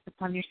countenance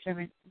upon your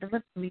servant.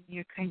 Deliver me in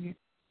your kindness.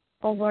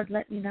 O Lord,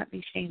 let me not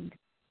be shamed,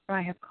 for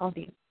I have called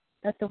you.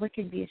 Let the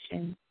wicked be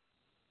ashamed.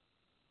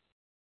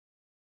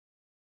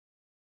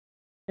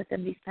 Let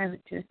them be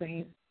silent to the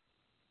grave.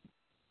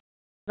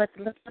 Let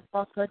the lips of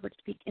falsehood which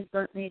speak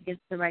insolently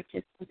against the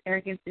righteous with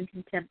arrogance and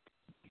contempt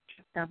be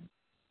struck down.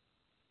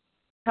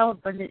 How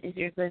abundant is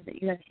your good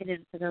that you have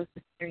hidden for those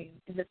who fear you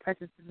in the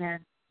presence of man.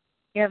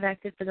 You have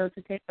acted for those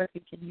who take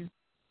refuge in you.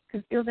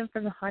 Conceal them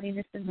from the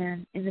haughtiness of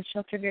man in the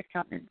shelter of your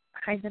countenance.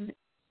 Hide them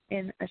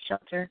in a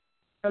shelter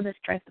from the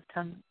strife of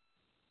tongues.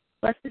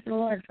 Blessed is the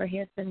Lord, for he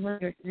has been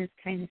wondrous in his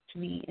kindness to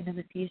me in a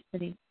besieged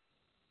city.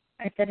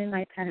 I said in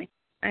my panic,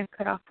 I am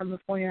cut off from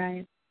before your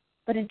eyes.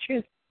 But in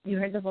truth, you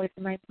heard the voice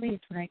of my pleas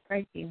when I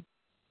cried to you.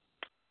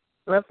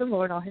 Love the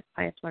Lord, all his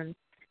pious ones.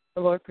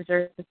 The Lord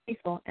preserves the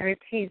faithful and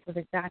repays with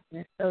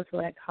exactness those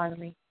who act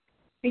haughtily.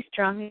 Be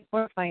strong and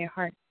fortify your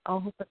hearts, all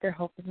who put their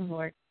hope in the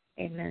Lord.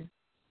 Amen.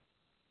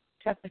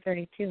 Chapter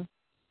 32.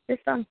 This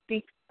psalm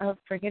speaks of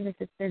forgiveness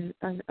of sins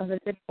and of the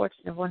good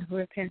fortune of one who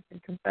repents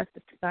and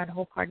confesses to God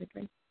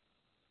wholeheartedly.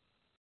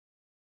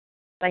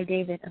 By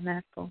David, a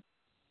Maskell.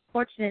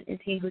 Fortunate is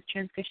he whose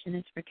transgression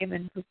is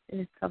forgiven, whose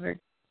sin is covered.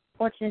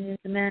 Fortunate is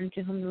the man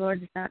to whom the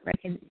Lord does not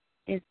reckon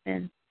his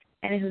sin,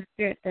 and in whose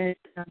spirit there is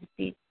no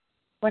deceit.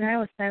 When I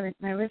was silent,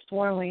 my limbs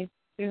wore away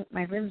through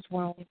my wailing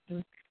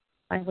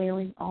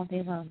all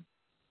day long.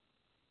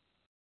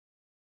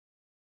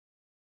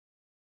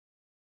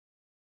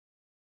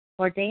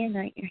 For day and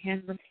night your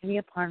hand was heavy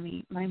upon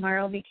me. My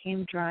marrow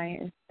became dry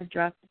as the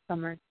drought of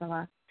summer.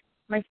 Selah.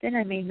 My sin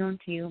I made known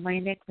to you. My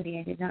iniquity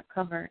I did not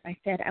cover. I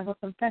said, I will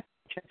confess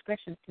my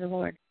transgressions to the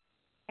Lord.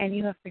 And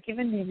you have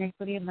forgiven the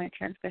iniquity of my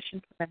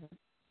transgression forever.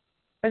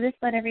 For this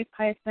let every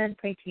pious man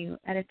pray to you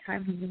at a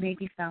time when you may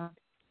be found.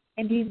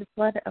 Indeed, the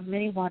flood of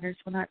many waters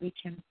will not reach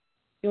him.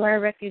 You are a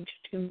refuge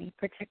to me.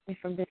 Protect me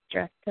from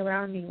distress.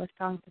 Surround me with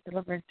songs of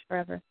deliverance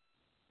forever.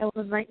 I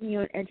will enlighten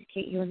you and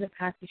educate you in the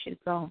path you should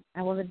go.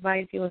 I will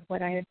advise you of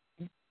what I have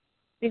done.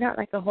 Be not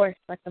like a horse,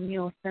 like a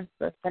mule,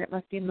 senseless, that it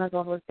must be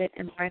muzzled with bit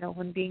and bridle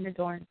when being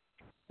adorned,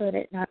 so that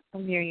it not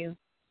come near you.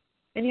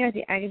 Many are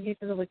the agonies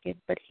of the wicked,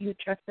 but he who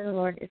trusts in the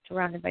Lord is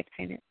surrounded by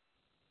kindness.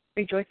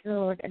 Rejoice in the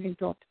Lord and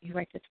exult, you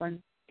righteous ones.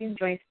 Sing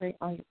joyously,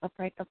 all you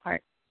upright of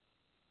heart.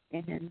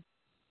 Amen.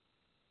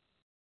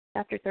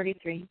 Chapter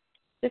 33.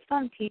 This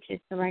psalm teaches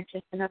the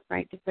righteous and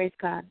upright to praise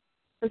God.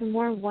 For the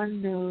more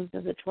one knows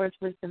of the Lord's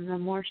wisdom, the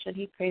more should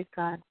he praise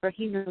God, for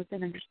he knows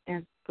and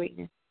understands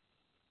greatness.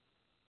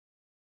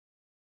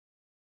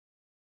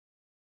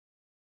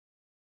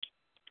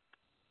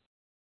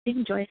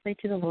 Sing joyously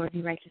to the Lord,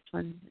 you righteous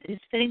ones. It is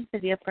fitting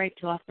for the upright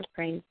to offer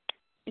praise.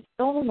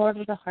 Extol the Lord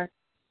with a harp.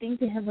 Sing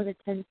to him with a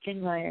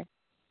 10-string lyre.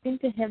 Sing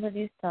to him a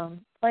new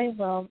song. Play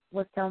well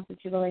with sounds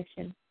of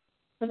jubilation.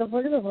 For the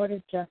word of the Lord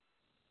is just.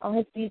 All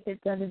his deeds are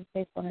done in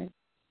faithfulness.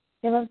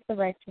 He loves the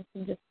righteous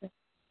and justice.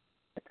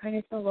 The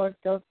kindness of the Lord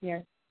fills the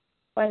earth.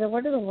 By the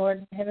word of the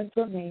Lord the heavens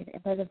were made,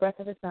 and by the breath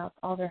of his mouth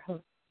all their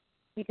hosts.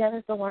 He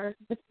gathers the waters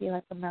of the sea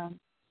like a mound.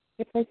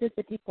 He places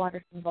the deep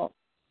waters in vaults.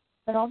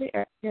 Let all the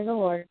earth fear the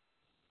Lord,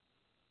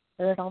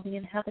 so that all the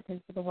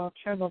inhabitants of the world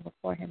tremble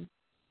before him.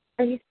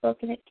 For he spoke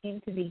and it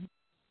came to be.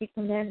 He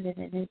commanded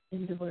and it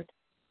endured.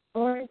 The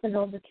Lord has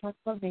annulled the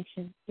counsel of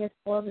nations. He has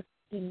spoiled the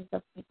schemes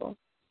of people.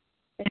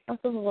 The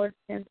counsel of the Lord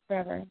stands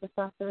forever, the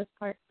thoughts of his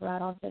heart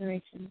throughout all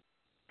generations.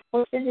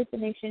 Fortunate is the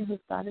nation whose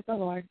God is the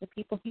Lord, the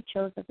people he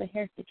chose as a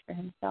heritage for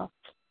himself.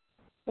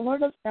 The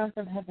Lord looks down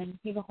from heaven,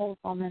 he beholds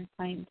all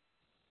mankind.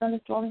 From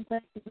his dwelling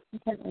place he looks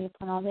intently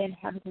upon all the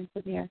inhabitants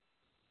of the earth.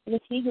 It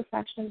is he who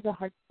fashions the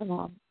hearts of them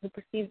all, who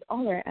perceives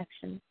all their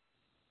actions.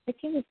 The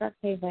king is not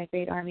saved by a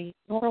great army,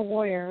 nor a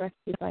warrior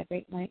rescued by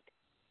great might.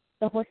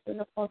 The horse is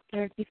a false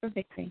guarantee for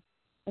victory.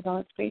 With all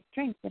its great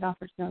strength it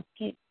offers no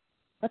escape.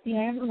 But the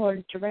eye of the Lord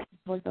is directed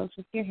toward those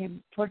who fear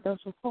him, toward those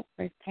who hope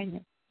for his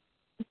kindness,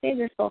 to save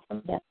their soul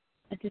from death,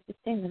 and to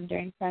sustain them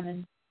during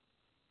famine.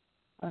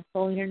 Our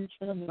soul yearns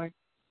for the Lord.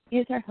 He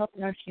is our help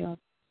and our shield.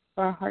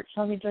 For our heart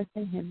shall rejoice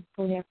in him,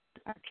 for we have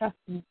put our trust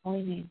in his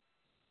holy name.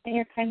 May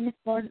your kindness,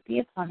 Lord, be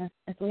upon us,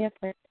 as we have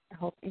placed our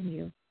hope in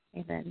you.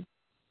 Amen.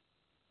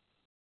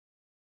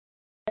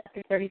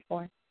 Chapter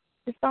 34.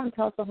 This psalm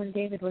tells of when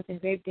David was in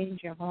grave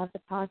danger while at the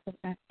palace of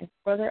Achish,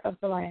 brother of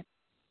Goliath.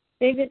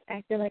 David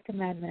acted like a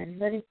madman,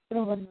 letting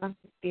little one on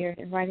his beard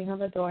and writing on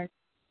the door,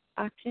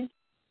 Achish,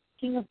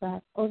 king of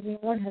Gath, owes me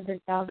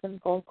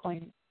 100,000 gold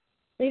coins,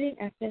 leading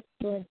Achish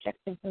to eject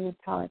him from the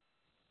palace.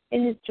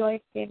 In his joy,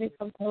 David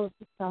composed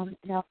the psalm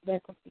in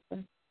alphabetical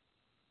sequence.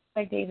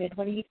 By David,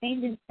 when he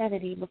feigned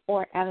insanity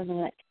before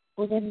Abimelech,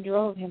 who then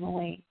drove him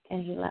away,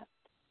 and he left.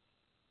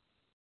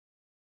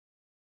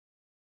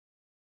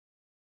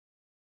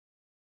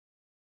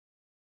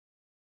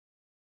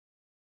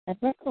 I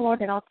bless the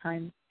Lord at all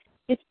times.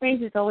 His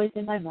praise is always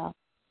in my mouth.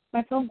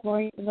 My soul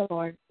glories in the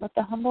Lord. Let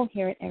the humble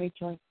hear it and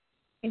rejoice.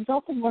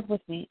 Exalt the Lord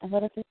with me, and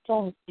let us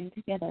extol his name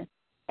together.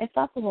 I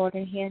sought the Lord,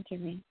 and he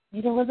answered me.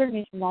 He delivered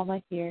me from all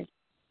my fears.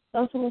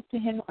 Those who look to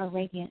him are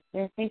radiant.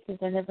 Their faces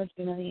are never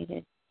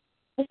humiliated.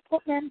 This poor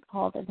man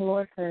called, and the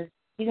Lord heard.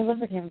 He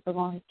delivered him from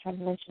all his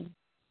tribulation.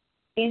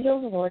 The angel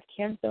of the Lord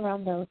camps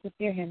around those who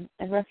fear him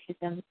and rescues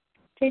them.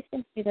 Taste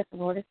and see that the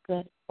Lord is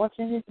good.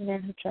 Fortunate is the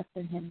man who trusts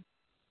in him.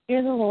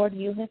 Fear the Lord,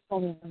 you his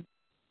holy ones.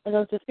 For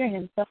those who fear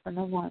him suffer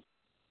no want.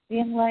 The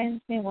young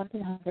lions may want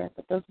and hunger,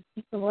 but those who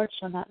seek the Lord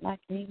shall not lack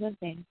any good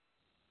thing.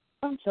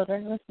 Come,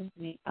 children, listen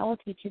to me. I will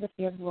teach you the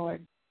fear of the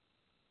Lord.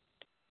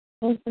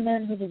 Who is the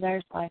man who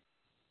desires life,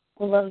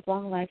 who loves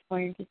long life,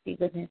 learning to see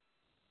goodness?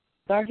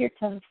 Guard your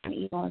tongue from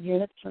evil and your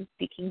lips from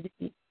speaking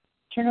deceit.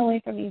 Turn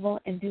away from evil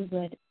and do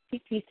good.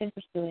 Seek peace and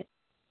pursue it.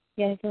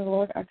 The eyes of the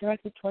Lord are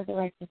directed toward the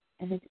righteous,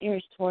 and his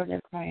ears toward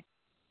their cry.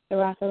 The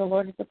wrath of the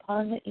Lord is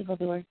upon the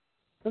evildoers,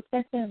 who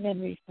sets their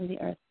memory from the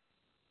earth.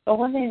 But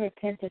when they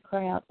repent and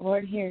cry out, the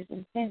Lord hears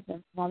and saves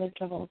them from all their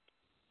troubles.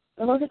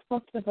 The Lord is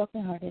close to the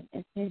brokenhearted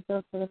and saves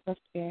those with a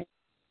crushed spirit.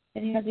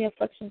 And he has the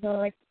afflictions of the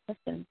righteous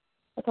person,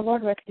 but the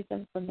Lord rescues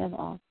them from them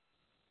all.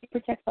 He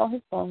protects all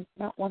his bones,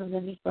 not one of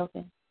them is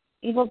broken.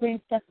 Evil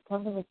brings death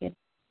upon the wicked,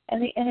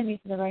 and the enemies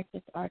of the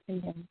righteous are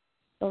condemned.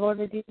 The Lord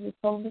redeems the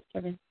soul of his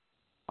servants.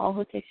 All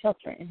who take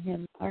shelter in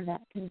him are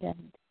not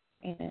condemned.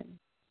 Amen.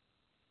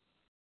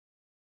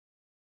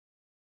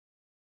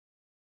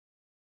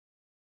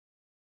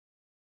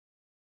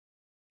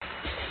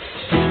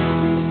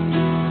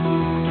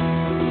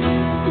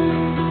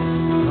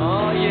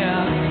 Oh,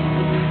 yeah.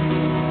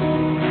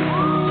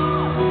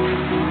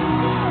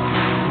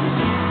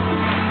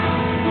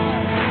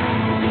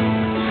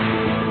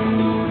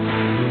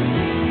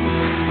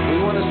 We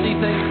want to see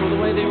things for the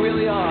way they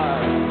really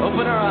are.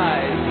 Open our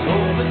eyes.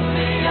 Open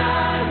the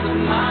eyes of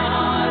my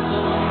heart,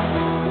 Lord.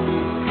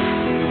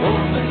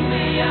 Open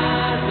the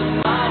eyes of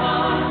my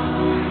heart.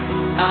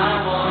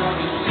 I want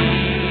to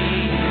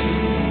see.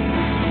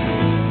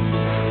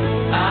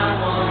 I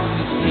want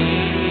to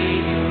see.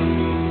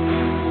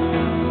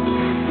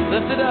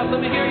 Lift it up. Let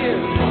me hear you.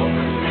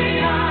 Open the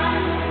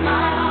eyes of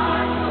my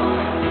heart,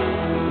 Lord.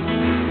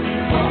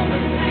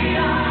 Open the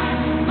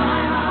eyes of my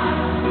heart.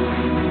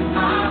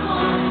 I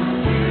want to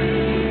see.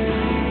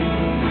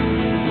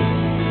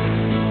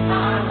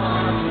 I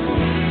want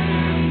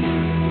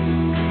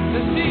to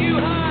see you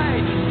high.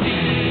 To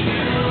see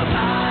you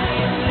high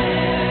and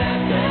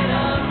lifted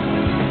up,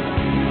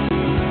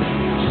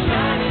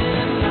 shining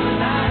in the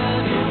light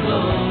of your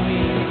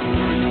glory.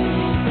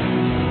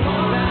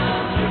 Pour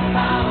out your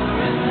power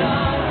and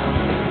love,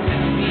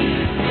 and we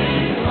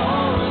sing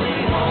holy,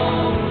 holy.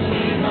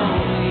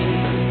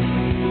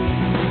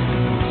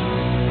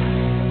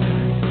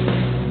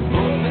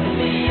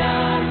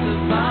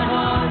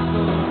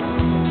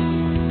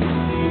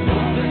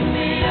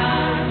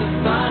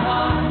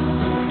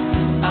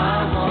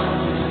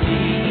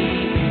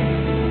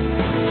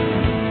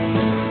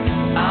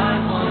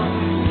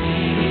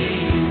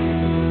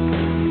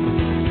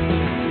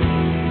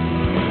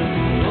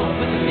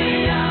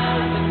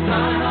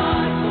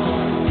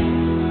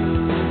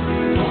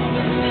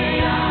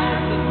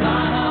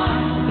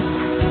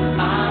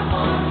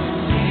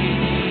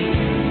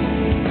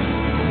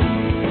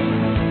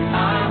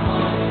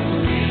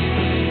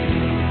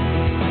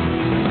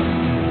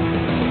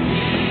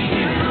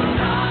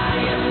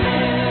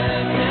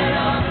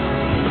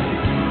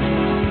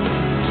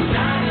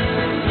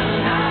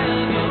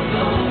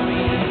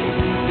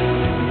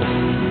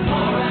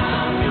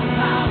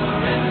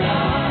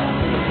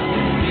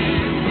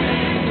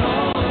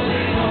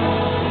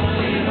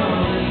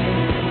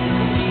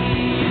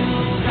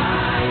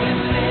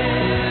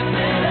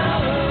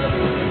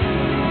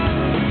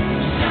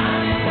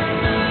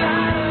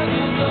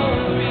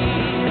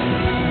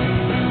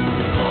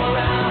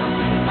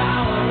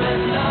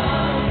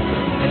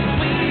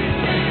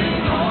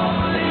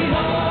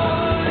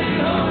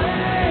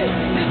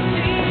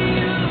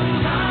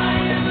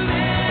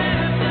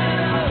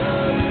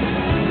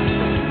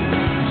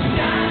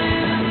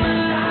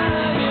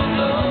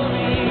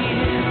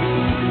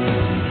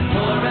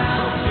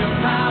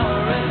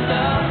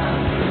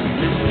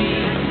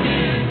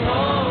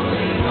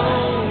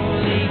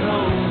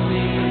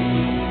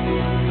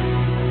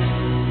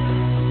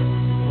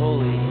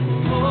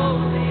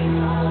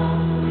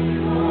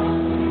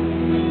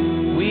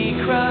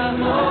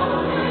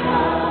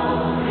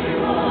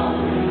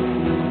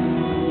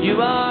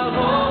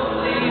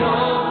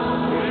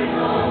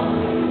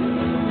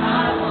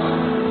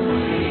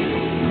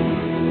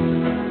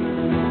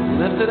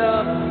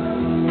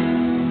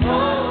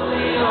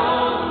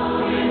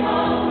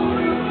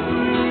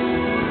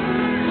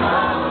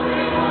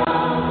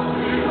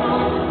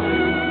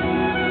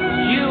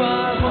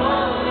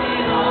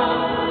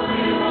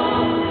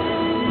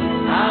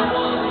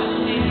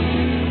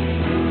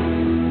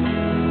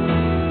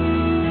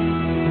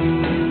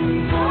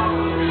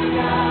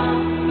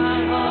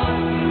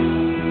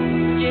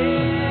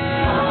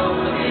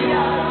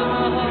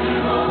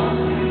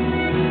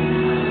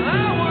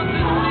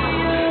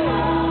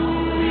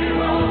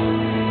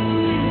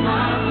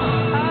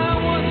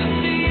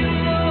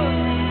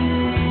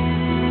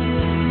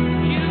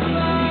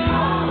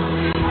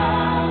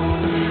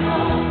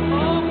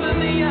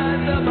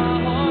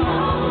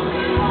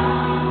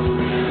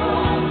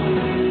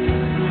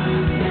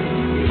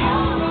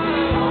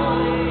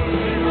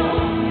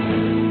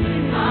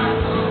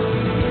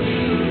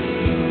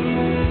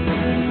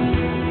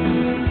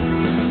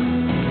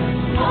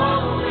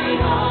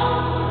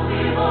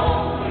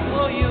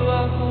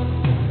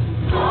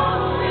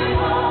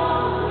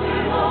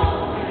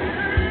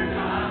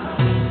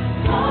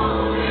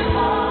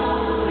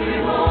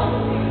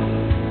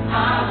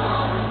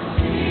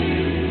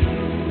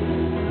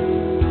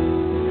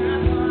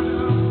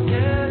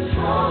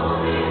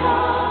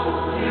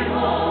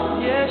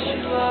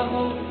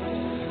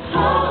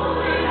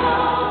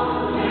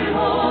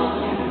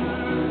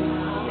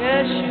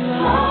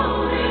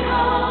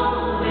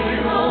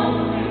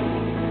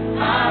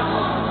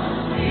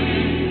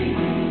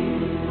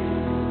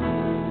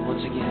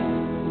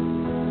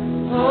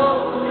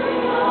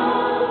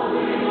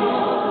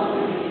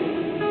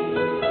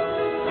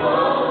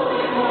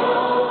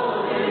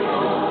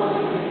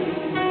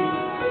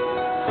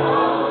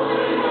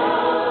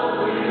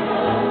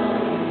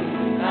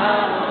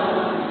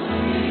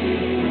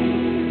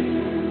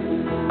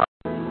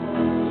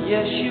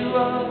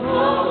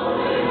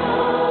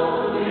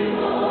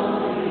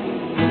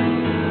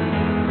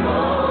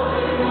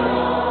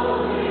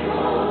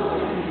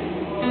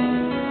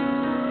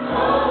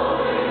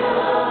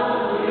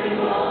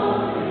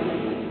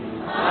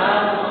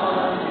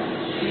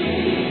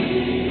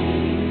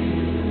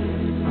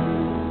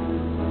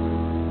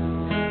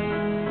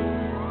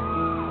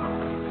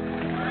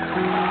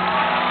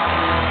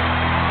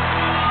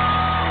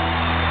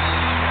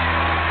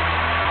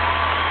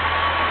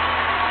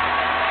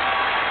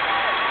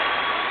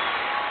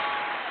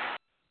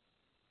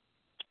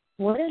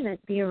 Wouldn't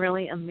it be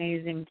really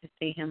amazing to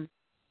see him?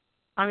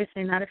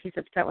 Obviously not if he's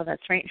upset with us,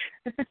 right?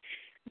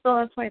 So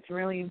that's why it's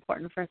really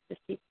important for us to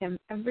seek him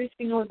every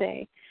single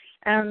day.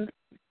 And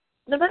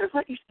no matter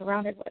what you're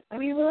surrounded with. I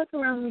mean, we look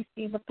around and we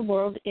see what the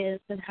world is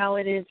and how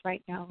it is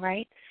right now,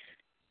 right?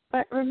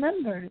 But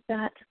remember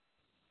that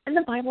in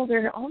the Bible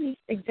there are all these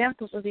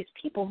examples of these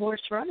people who are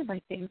surrounded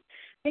by things.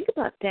 Think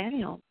about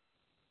Daniel.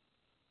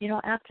 You know,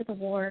 after the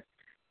war,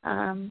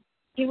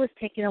 he was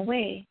taken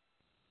away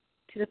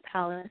to the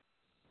palace.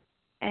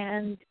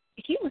 And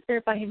he was there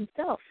by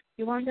himself.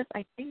 He wound up,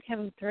 I think,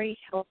 having 3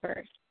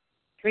 helpers.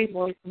 3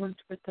 boys, once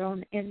were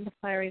thrown in the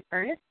fiery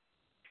furnace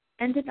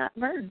and did not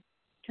burn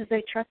because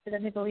they trusted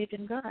and they believed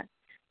in God.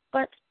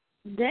 But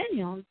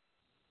Daniel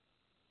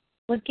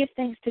would give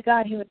thanks to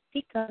God. He would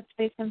seek God's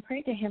face and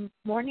pray to him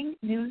morning,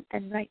 noon,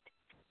 and night,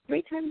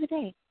 3 times a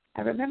day.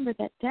 I remember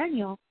that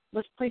Daniel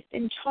was placed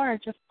in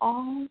charge of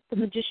all the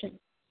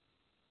magicians.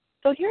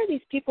 So here are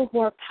these people who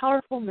are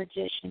powerful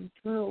magicians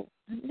who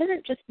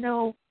didn't just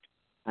know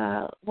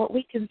what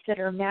we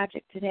consider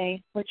magic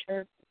today, which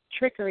are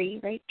trickery,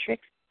 right?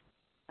 Tricks,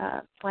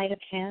 sleight of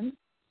hand.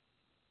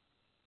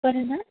 But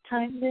in that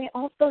time, they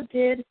also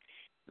did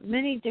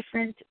many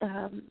different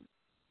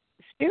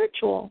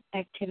spiritual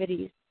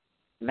activities,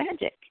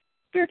 magic,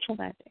 spiritual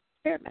magic,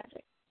 spirit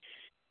magic.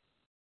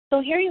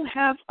 So here you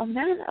have a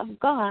man of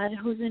God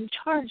who's in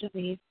charge of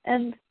these,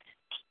 and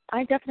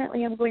I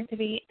definitely am going to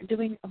be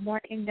doing a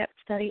more in-depth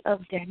study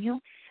of Daniel.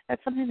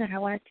 That's something that I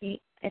want to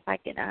see if I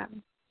can,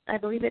 I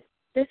believe it's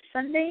this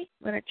Sunday.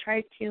 I'm going to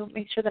try to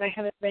make sure that I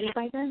have it ready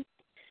by then.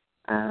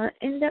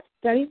 In-depth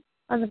study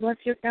on the Bless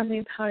Your Family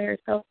Empower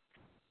Yourself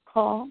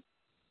call,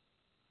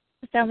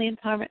 the Family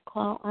Empowerment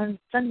Call on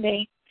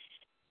Sunday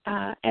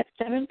at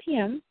 7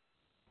 p.m.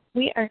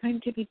 We are going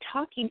to be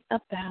talking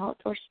about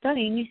or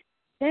studying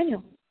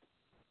Daniel.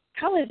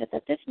 How is it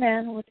that this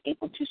man was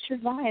able to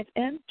survive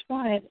and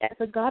thrive as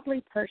a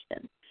godly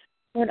person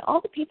when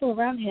all the people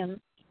around him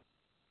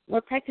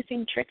were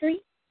practicing trickery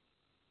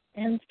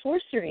and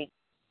sorcery?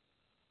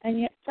 And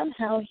yet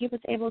somehow he was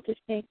able to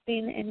stay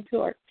clean and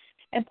pure.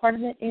 And part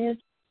of it is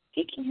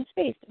seeking his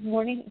face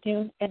morning,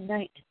 noon, and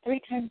night,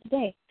 3 times a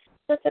day.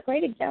 So it's a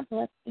great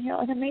example. It's,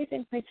 an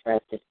amazing place for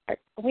us to start.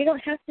 We don't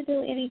have to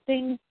do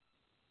anything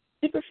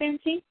super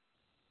fancy.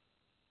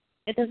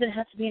 It doesn't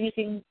have to be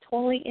anything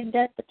totally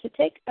in-depth, but to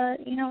take, a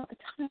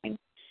time.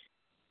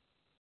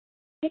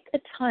 Take a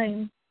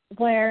time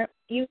where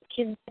you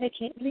can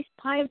dedicate at least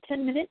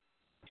 5-10 minutes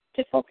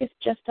to focus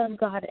just on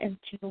God and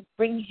to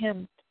bring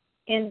him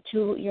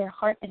into your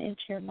heart and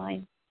into your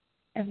mind.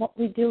 And what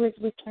we do is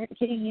we start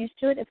getting used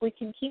to it. If we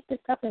can keep this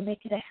up and make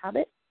it a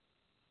habit,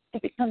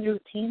 it becomes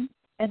routine,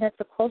 and that's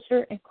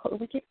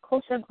we get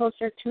closer and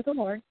closer to the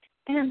Lord,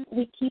 and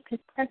we keep his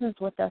presence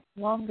with us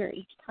longer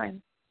each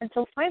time. And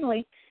so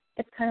finally,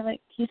 it's kind of like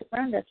he's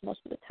around us most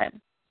of the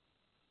time.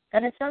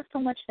 And it's not so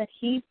much that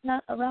he's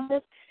not around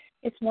us,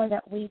 it's more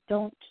that we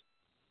don't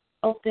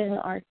open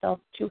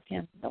ourselves to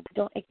him, that we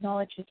don't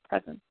acknowledge his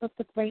presence. So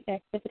it's a great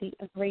activity,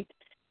 a great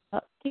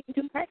thing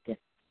to practice.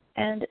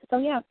 And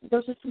so,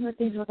 those are some of the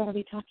things we're going to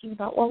be talking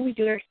about while we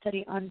do our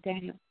study on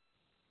Daniel.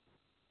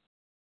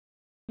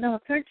 Now, a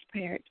parent's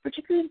prayer. It's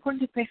particularly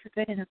important to pray for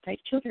good and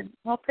upright children.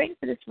 While praying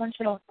for this, one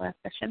should also ask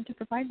Hashem to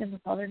provide them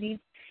with all their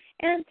needs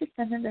and to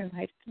send them their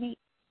lives to meet.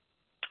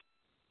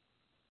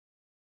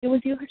 It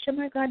was you, Hashem,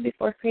 our God,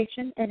 before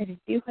creation, and it is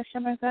you,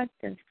 Hashem, our God,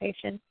 since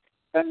creation.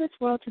 From this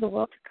world to the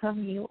world to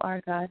come, you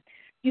are God.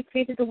 You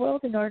created the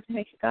world in order to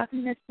make your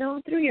godliness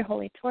known through your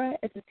holy Torah,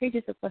 as the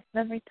sages of blessed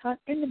memory taught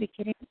in the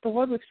beginning. The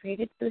world was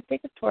created for the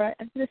sake of Torah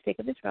and for the sake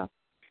of Israel.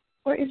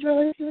 For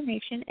Israel is your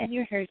nation and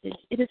your heritage.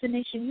 It is a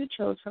nation you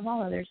chose from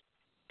all others,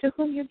 to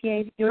whom you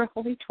gave your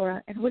holy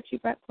Torah, and which you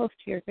brought close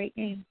to your great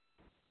name.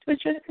 To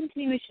ensure the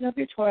continuation of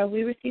your Torah,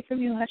 we receive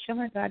from you, Hashem,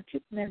 our God,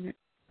 2 commandments.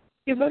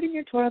 You wrote in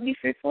your Torah, be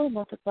fruitful and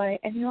multiply,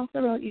 and you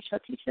also wrote, you shall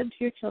teach them to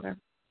your children.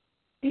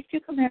 These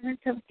 2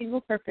 commandments have a single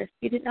purpose.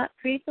 You did not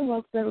create the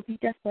world so that it would be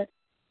desolate,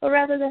 but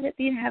rather that it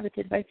be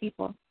inhabited by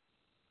people.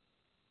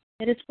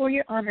 It is for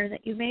your honor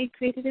that you made,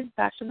 created, and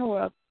fashioned the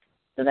world,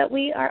 so that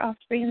we, our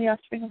offspring, and the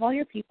offspring of all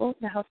your people,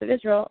 the house of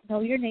Israel, know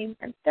your name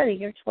and study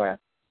your Torah.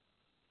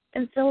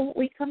 And so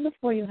we come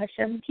before you,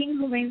 Hashem, King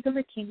who reigns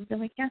over kings, and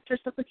we cast our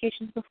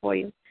supplications before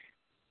you.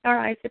 Our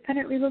eyes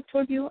dependently look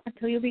toward you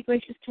until you be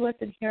gracious to us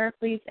and hear our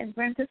pleas and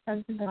grant us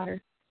sons and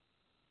daughters.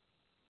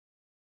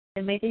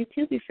 And may they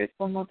too be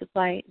fruitful and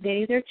multiply,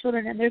 they, their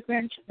children, and their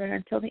grandchildren,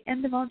 until the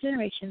end of all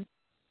generations.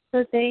 so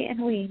that they and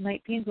we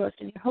might be engrossed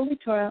in your holy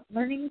Torah,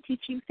 learning,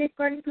 teaching,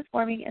 safeguarding,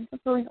 performing, and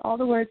fulfilling all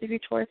the words of your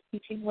Torah's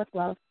teaching with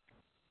love.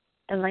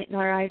 Enlighten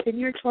our eyes in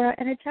your Torah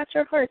and attach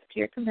our hearts to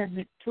your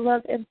commandment to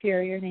love and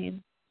fear your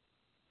name.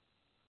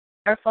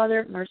 Our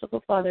Father,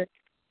 merciful Father,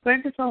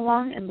 grant us a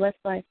long and blessed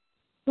life.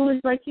 Who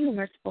is like you,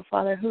 merciful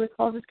Father, who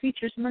recalls his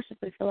creatures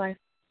mercifully for life?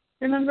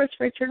 Remember us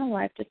for eternal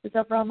life, just as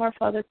Abraham our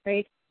father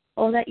prayed,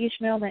 oh, that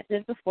Ishmael might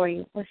live before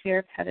you with fear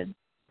of heaven.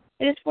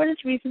 It is for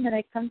this reason that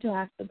I come to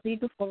ask and plead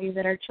before you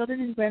that our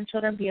children and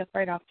grandchildren be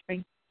upright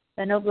offspring,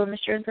 that no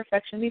blemish or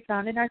imperfection be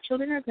found in our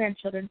children or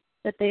grandchildren,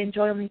 that they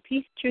enjoy only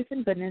peace, truth,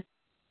 and goodness,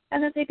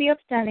 and that they be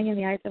upstanding in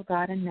the eyes of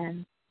God and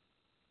men.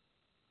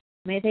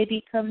 May they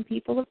become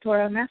people of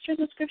Torah, masters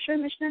of Scripture,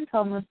 Mishnah, and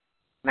Talmud,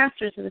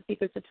 masters of the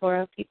secrets of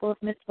Torah, people of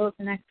mitzvot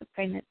and acts of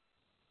kindness,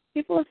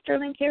 people of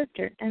sterling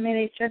character, and may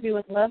they serve you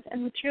with love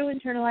and with true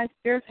internalized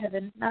fear of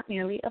heaven, not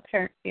merely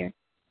apparent fear.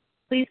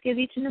 Please give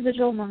each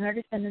individual among our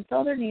descendants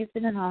all their needs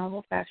in an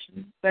honorable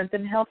fashion. Grant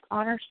them health,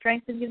 honor,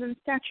 strength, and give them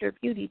stature,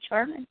 beauty,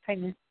 charm, and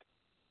kindness.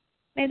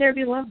 May there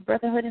be love,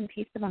 brotherhood, and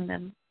peace among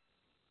them.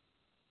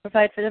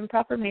 Provide for them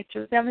proper mates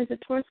for families of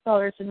Torah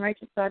scholars and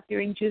righteous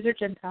God-fearing Jews or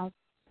Gentiles.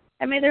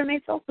 And may their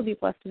mates also be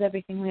blessed with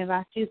everything we have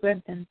asked you to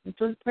grant them, since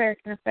one prayer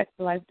can affect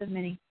the lives of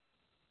many.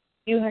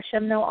 You,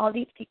 Hashem, know all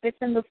deep secrets,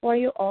 and before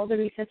you all the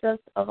recesses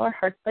of our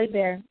hearts lay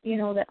bare. You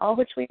know that all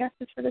which we ask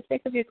is for the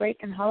sake of your great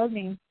and hallowed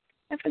name,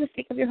 and for the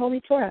sake of your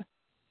holy Torah.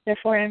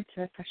 Therefore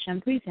answer us,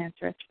 Hashem, please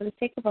answer us, for the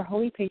sake of our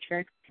holy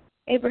patriarchs,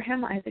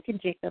 Abraham, Isaac,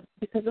 and Jacob,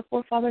 because the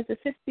forefathers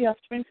assist the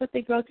offspring so that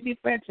they grow to be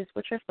branches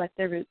which reflect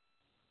their roots.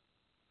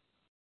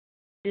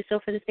 Do so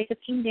for the sake of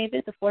King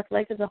David, the fourth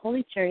leg of the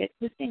holy chariot,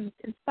 who sings,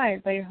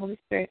 inspired by your Holy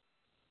Spirit,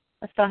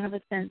 a song of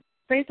ascent.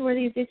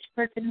 Praiseworthy is each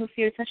person who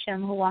fears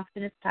Hashem, who walks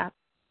in his path.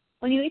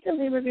 When you eat the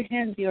labor of your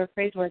hands, you are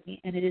praiseworthy,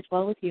 and it is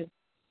well with you.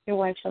 Your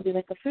wife shall be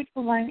like a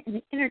fruitful vine in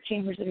the inner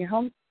chambers of your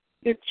home.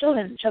 Your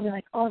children shall be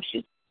like olive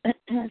shoots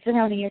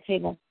surrounding your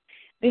table.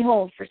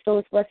 Behold, for so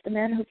is blessed the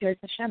man who fears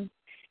Hashem.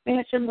 May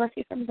Hashem bless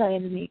you from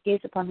Zion, and may you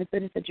gaze upon the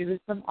goodness of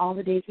Jerusalem all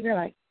the days of your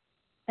life.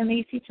 And may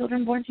you see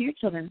children born to your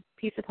children.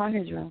 Peace upon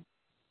Israel.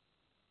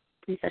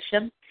 Please,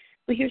 Hashem,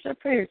 who hears our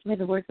prayers, may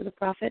the words of the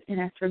prophet, and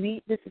as for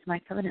me, this is my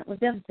covenant with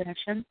them, said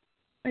Hashem.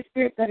 My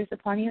spirit that is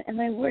upon you, and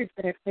my words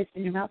that I have placed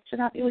in your mouth shall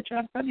not be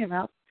withdrawn from your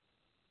mouth,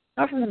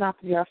 nor from the mouth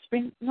of your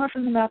offspring, nor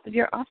from the mouth of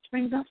your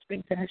offspring's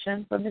offspring, said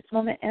Hashem, from this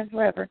moment and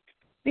forever,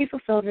 be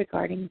fulfilled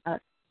regarding us.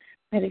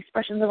 May the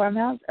expressions of our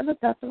mouths and the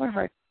thoughts of our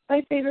hearts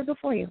find favor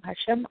before you,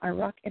 Hashem, our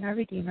rock and our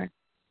redeemer.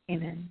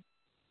 Amen.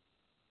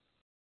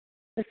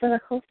 The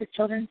Selachot, the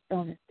children's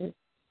bonuses.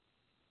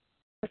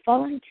 The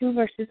following two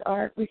verses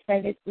are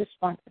recited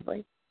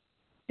responsively.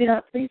 Do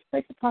not please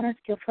place upon us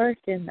guilt for our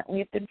sin, that we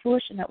have been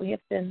foolish and that we have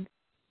sinned.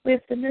 We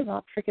have sinned or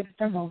not, forgive us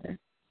our molder.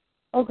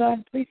 O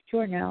God, please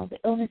cure now the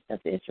illness of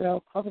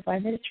Israel, call the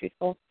vine that is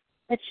truthful,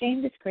 that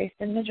shame, disgrace,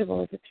 and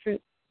miserable is its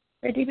fruit.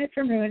 Redeem it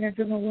from ruin and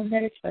from a womb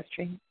that is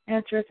festering.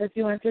 Answer us as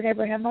you answered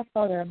Abraham our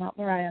father on Mount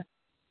Moriah.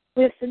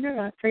 We have sinned or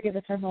not, forgive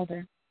us our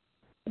molder.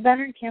 The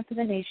bannered camp of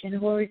the nation, who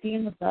will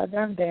redeem with God's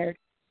arm bared,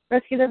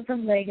 rescue them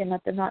from plague and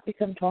let them not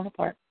become torn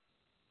apart.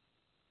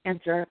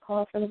 Answer our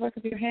call, for the work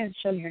of your hands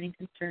show yearning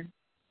concern.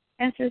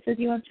 Answer us as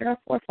you answered our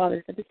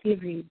forefathers at the Sea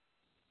of Reeds.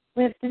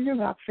 We have sinned or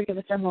rock, forgive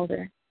us our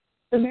molder.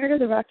 The merit of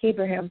the rock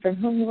Abraham, from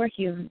whom you were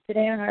hewn,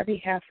 today on our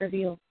behalf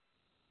reveal.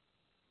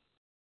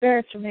 Spare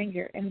us from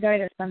anger, and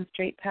guide us on the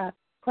straight path.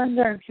 Cleanse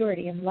our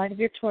impurity, in the light of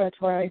your Torah,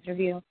 to our eyes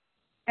reveal.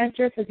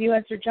 Answer us as you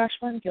answered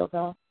Joshua and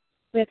Gilgal.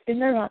 We have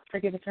sinned or rock,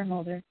 forgive us our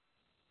molder.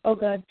 O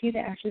God, see the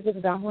ashes of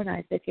Abraham and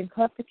Isaac, and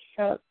cause to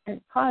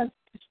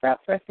sprout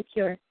for us a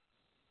cure.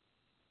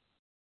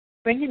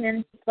 Bring an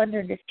end to splendor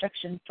and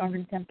destruction, storm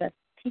and tempest.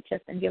 Teach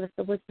us and give us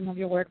the wisdom of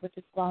your word, which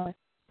is flawless.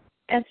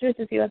 Answer us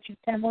as you answered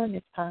Samuel and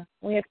Mizpah.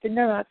 We have sinned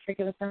or rock,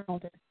 forgive us our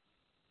molder.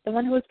 The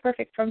one who is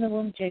perfect from the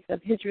womb of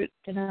Jacob, his roots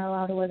do not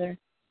allow to wither.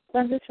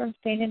 Cleanse us from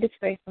stain and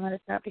disgrace, and let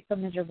us not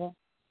become miserable.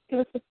 Give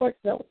us support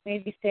so that we may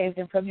be saved,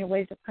 and from your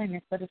ways of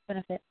kindness let us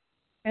benefit.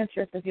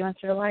 Answer us as you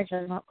answered Elijah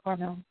on Mount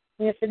Carmel.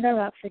 We have sinned or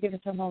rock, forgive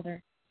us our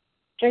molder.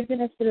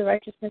 Strengthen us to the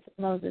righteousness of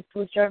Moses, who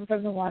was driven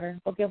from the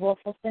water. Forgive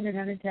willful sin and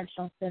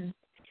unintentional sin.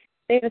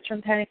 Save us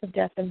from panic of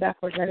death, and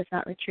backward let us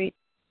not retreat.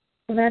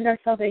 Command our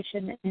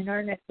salvation, and in our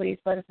iniquities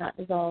let us not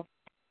dissolve.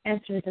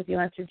 Answer us as you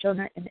answered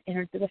Jonah in the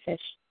innards of the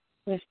fish.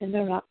 We have sinned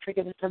or rock,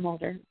 forgive us our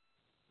molder.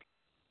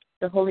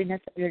 The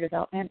holiness of your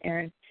devout man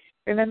Aaron,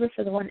 remember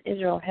for the one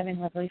Israel having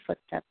lovely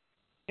footsteps.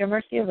 Your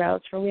mercy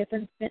arouse, for we have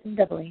been smitten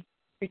doubly.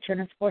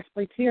 Return us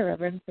forcibly to your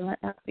reverence, and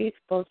let not be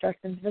exposed our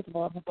sins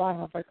visible on the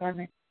bottom of our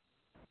garment.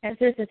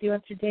 Answer us as you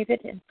answered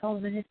David and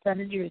Solomon his son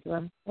in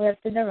Jerusalem. We have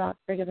sinned or rock,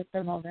 forgive us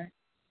our molder.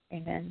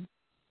 Amen.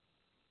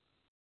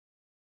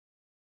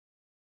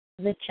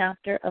 The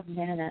chapter of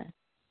manna.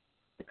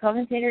 The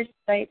commentators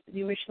cite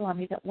the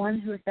Yerushalmi that one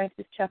who recites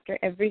this chapter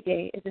every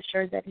day is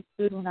assured that his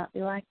food will not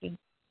be lacking.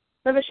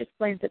 Levish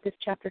explains that this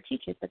chapter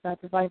teaches that God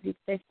provides each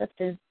day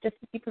sustenance just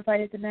as he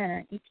provided the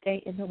manna each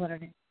day in the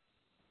wilderness.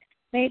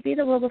 May it be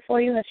the will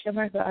before you, Hashem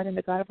our God and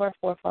the God of our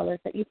forefathers,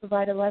 that you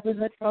provide a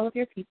livelihood for all of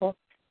your people,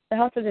 the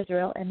house of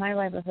Israel, and my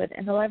livelihood,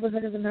 and the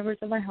livelihood of the members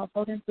of my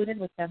household included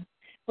with them,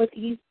 with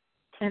ease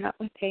and not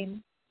with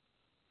pain,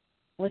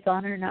 with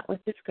honor, not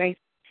with disgrace,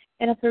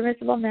 in a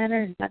permissible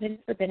manner and not in a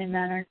forbidden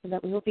manner, so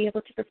that we will be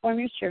able to perform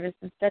your service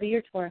and study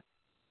your Torah,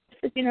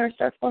 just as you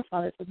nourished our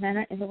forefathers with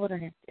manna in the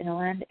wilderness, in a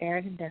land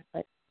arid and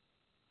desolate.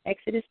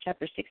 Exodus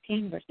chapter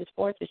 16, verses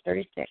 4 through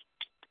 36.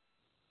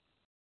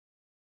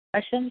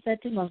 Hashem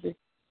said to Moses,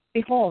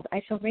 Behold,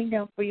 I shall bring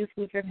down for you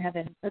food from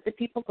heaven. Let the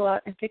people go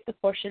out and pick the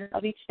portion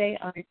of each day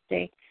on its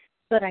day,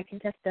 so that I can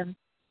test them,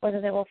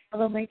 whether they will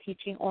follow my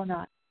teaching or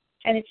not.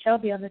 And it shall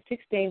be on the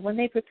 6th day, when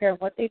they prepare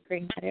what they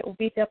bring, that it will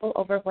be double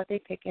over what they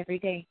pick every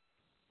day.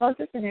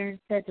 Moses and Aaron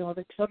said to all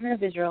the children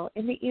of Israel,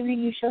 In the evening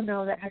you shall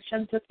know that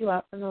Hashem took you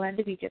out from the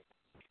land of Egypt.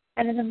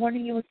 And in the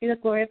morning you will see the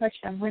glory of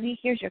Hashem when he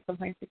hears your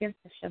complaints against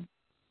Hashem.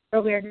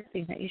 For we are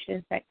nothing that you should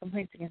incite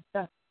complaints against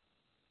us.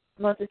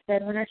 Moses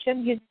said, When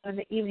Hashem gives you in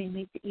the evening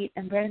meat to eat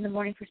and bread in the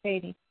morning for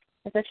safety,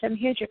 as Hashem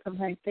hears your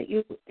complaints that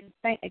you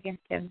incite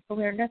against him, for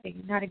we are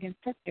nothing, not against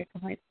us your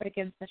complaints, but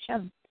against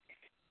Hashem.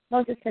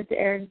 Moses said to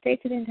Aaron, Say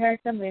to the entire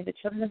assembly of the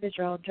children of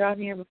Israel, Draw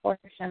near before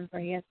Hashem, for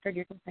he has heard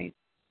your complaints.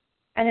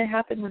 And it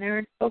happened when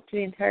Aaron spoke to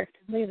the entire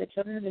assembly of the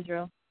children of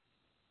Israel,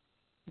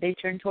 they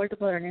turned toward the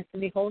wilderness,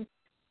 and behold,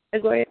 the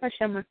glory of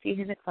Hashem was seen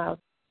in the cloud.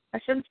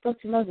 Hashem spoke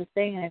to Moses,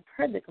 saying, I have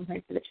heard the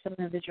complaints of the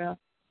children of Israel.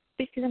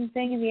 Speak to them,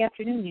 saying, In the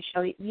afternoon you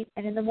shall eat meat,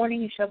 and in the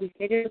morning you shall be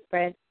sated with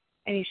bread,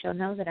 and you shall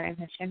know that I am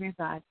Hashem your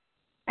God.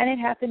 And it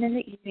happened in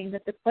the evening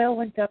that the quail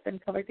went up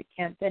and covered the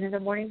camp, and in the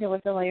morning there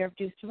was a layer of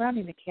dew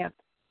surrounding the camp.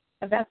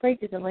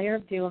 Evaporated the layer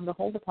of dew, and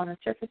behold, upon the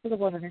surface of the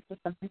wilderness was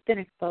something thin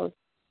exposed,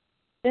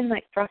 thin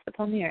like frost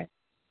upon the earth.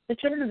 The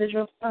children of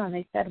Israel saw, and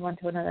they said one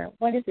to another,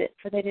 What is it?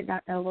 For they did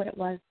not know what it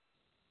was.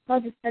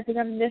 Moses said to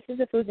them, This is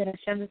the food that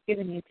Hashem has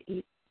given you to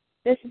eat.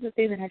 This is the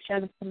thing that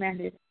Hashem has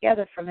commanded.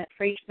 Gather from it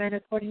for each man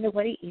according to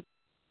what he eats,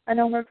 an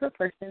omer per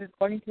person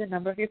according to the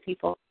number of your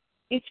people.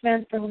 Each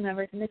man for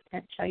whomever is in his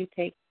tent shall you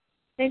take.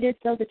 They did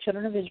so, the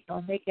children of Israel,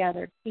 and they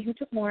gathered, he who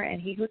took more and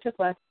he who took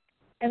less.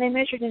 And they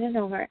measured in an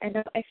omer, and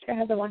no extra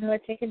had the one who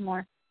had taken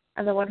more,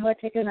 and the one who had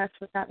taken less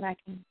was not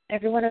lacking.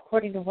 Everyone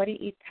according to what he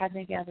eats had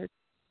they gathered.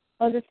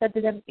 Moses said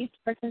to them, Each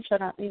person shall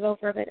not leave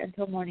over of it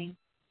until morning.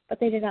 But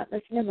they did not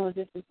listen to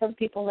Moses, and some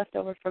people left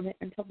over from it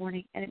until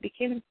morning, and it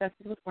became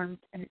infested with worms,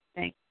 and it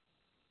stank.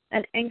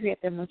 And angry at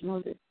them was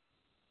Moses.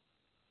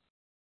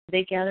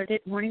 They gathered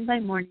it morning by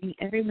morning,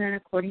 every man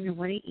according to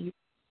what he eats,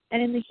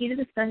 and in the heat of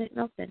the sun it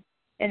melted.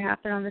 It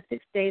happened on the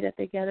 6th day that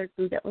they gathered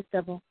food that was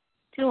double,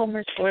 2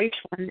 omers for each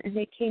one, and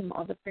they came,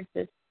 all the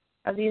princes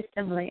of the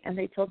assembly, and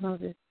they told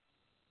Moses.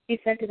 He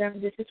said to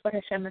them, This is what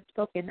Hashem has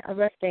spoken, a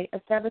rest day,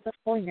 a Sabbath of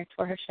holiness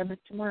for Hashem is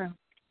tomorrow.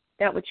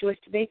 That which you wish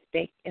to bake,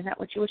 bake, and that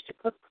which you wish to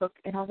cook, cook,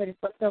 and all that is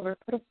left over,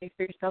 put away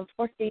for yourselves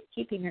for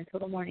safekeeping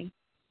until the morning.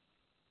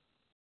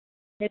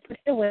 They put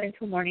it away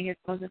until morning as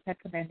Moses had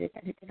commanded,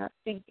 and it did not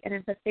stink, and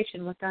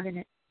infestation was not in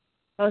it.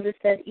 Moses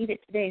said, Eat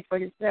it today, for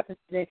it is Sabbath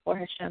today for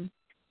Hashem.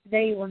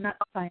 Today you will not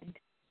find.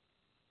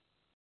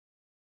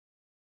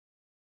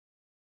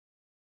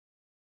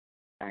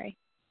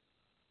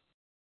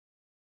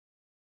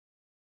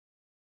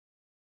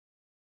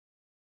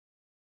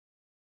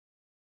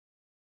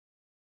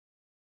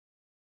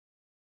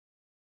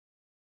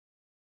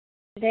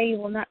 Today you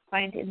will not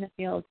find in the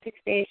field. 6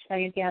 days shall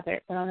you gather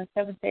it, but on the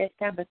 7th day of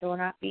Sabbath there will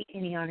not be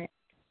any on it.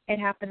 It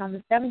happened on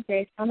the 7th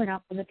day, some went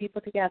out from the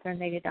people to gather,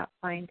 and they did not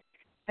find.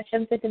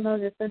 Hashem said to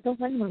Moses, Until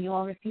when will you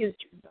all refuse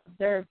to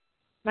observe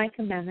my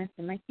commandments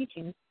and my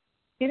teachings?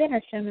 See that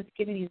Hashem has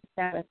given you the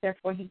Sabbath,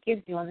 therefore he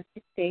gives you on the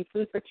 6th day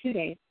food for 2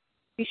 days.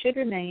 You should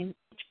remain,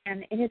 each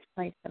man in his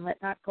place, and let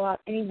not go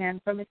out any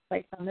man from his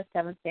place on the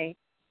 7th day.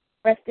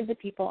 Rested the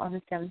people on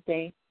the 7th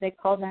day. They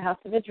called the house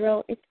of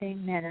Israel its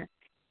name manna.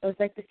 It was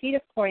like the seed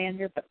of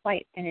coriander, but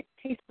white, and its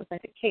taste was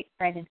like a cake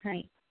fried in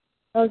honey.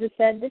 Moses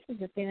said, This is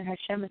the thing that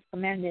Hashem has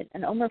commanded.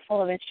 An omer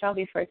full of it shall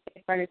be for a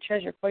safeguarded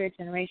treasure for your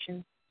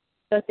generations,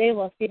 so that they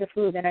will see the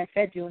food that I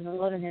fed you in the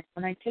wilderness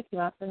when I took you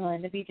out from the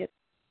land of Egypt.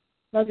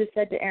 Moses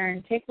said to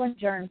Aaron, Take one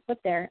jar and put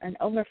there an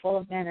omer full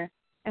of manna,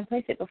 and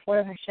place it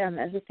before Hashem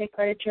as a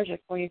safeguarded treasure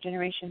for your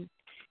generations.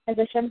 As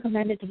Hashem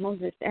commanded to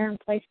Moses, Aaron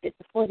placed it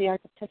before the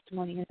ark of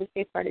testimony as a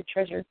safeguarded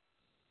treasure.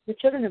 The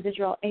children of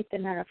Israel ate the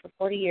manna for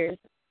 40 years,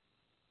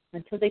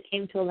 until they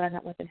came to a land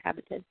that was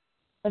inhabited.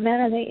 The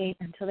manna they ate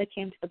until they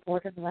came to the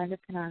border of the land of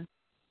Canaan.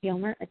 The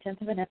omer, a tenth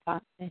of an ephah,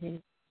 it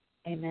is.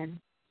 Amen.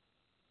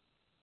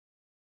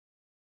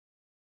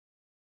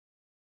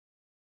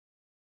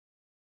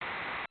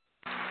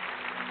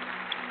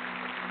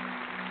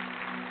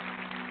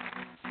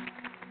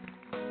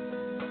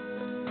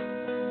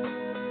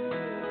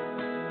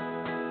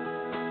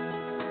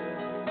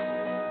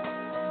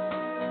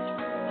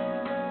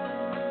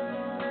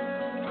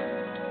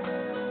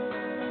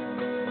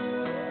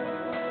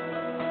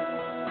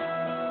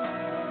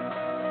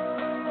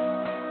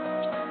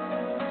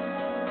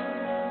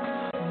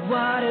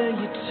 Water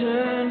you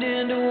turned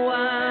into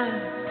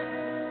wine.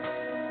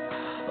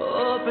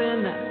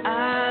 Open the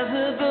eyes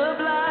of the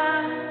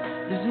blind.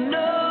 There's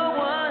no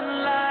one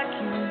like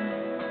you.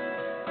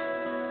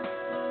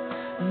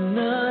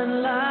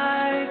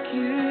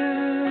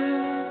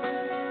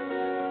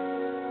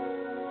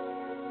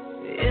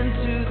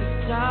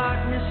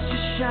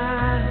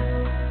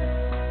 shine.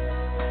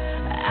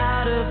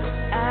 Out of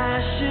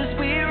ashes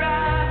we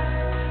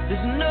rise.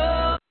 There's no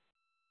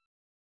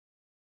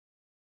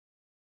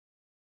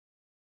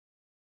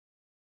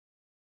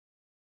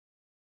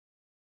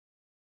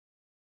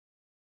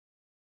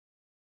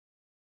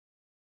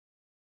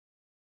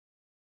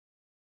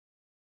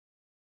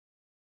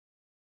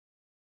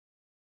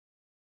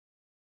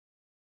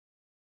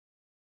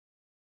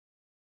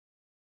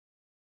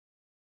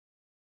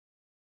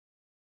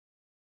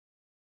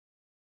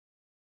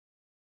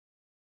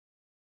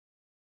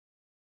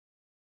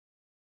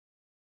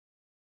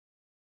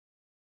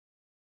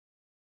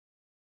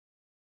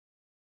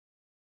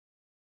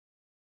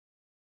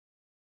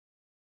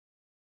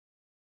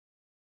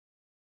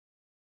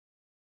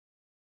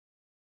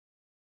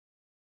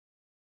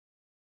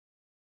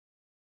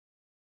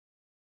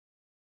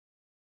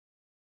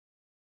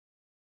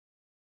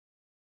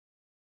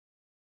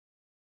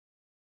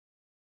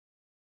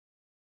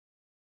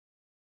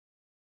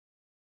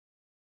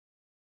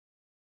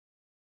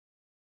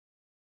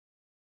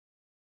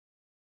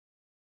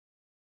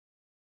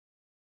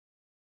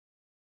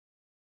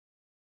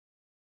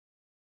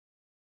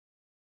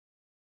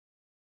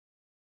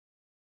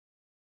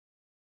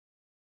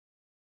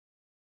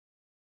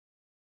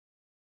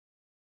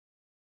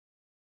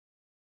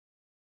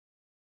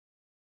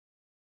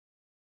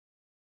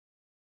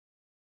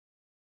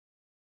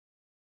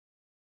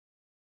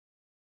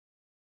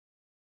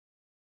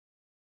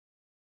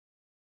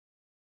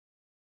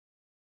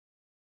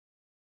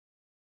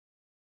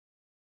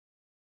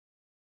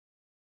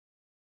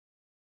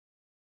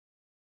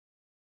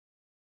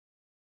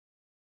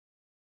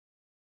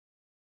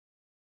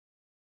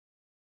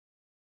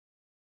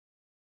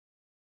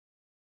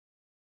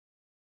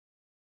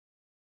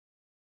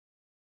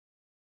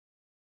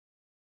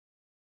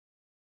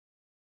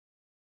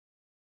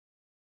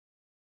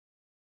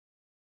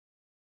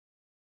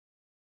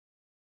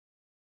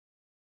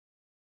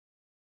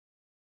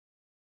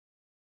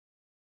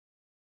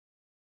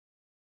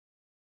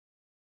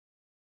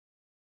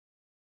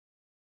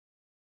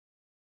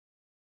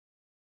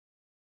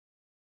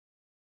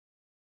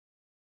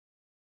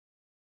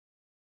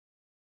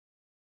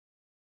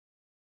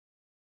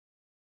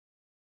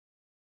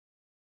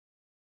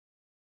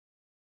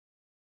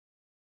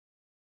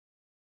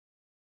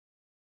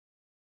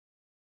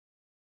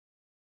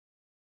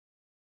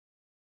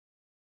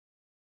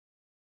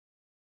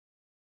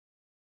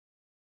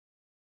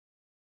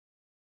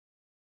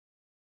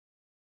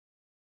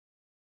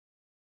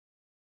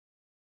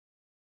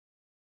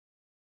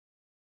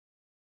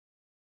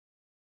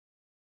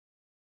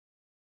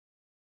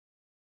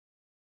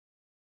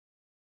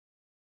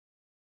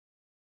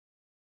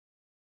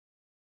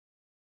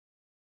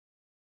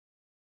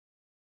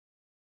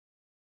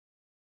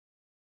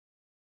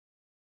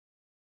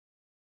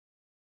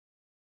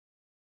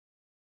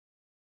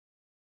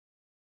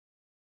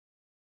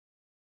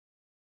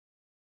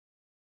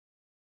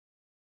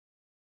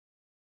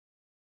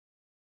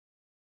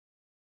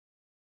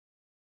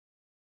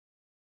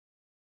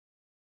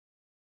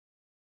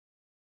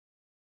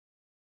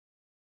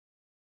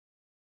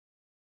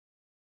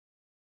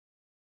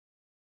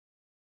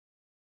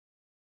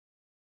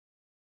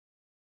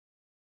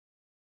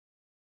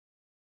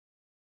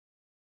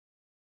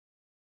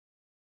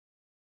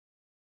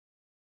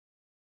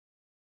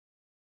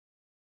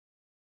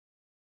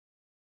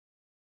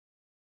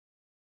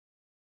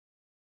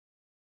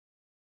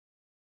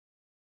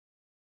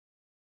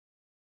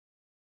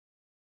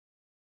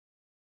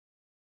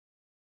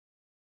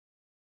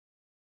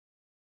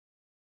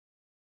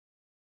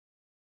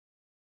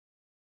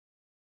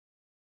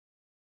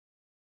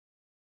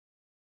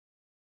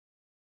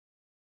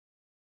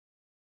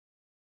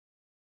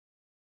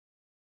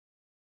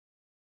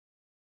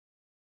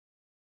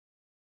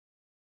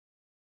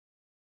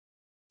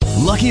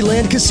Lucky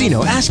Land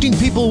Casino, asking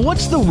people,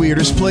 what's the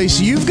weirdest place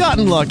you've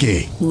gotten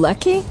lucky?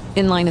 Lucky?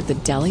 In line at the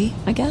deli,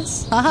 I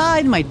guess? Aha,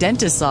 in my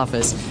dentist's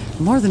office.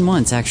 More than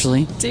once,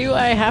 actually. Do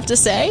I have to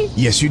say?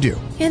 Yes, you do.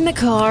 In the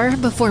car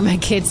before my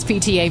kids'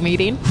 PTA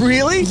meeting.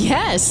 Really?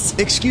 Yes.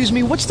 Excuse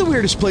me, what's the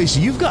weirdest place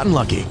you've gotten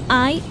lucky?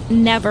 I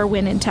never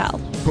win and tell.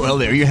 Well,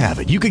 there you have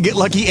it. You can get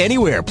lucky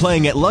anywhere,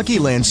 playing at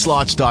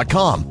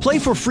LuckyLandSlots.com. Play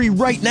for free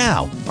right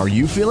now. Are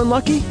you feeling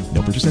lucky?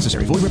 No purchase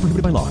necessary. Void where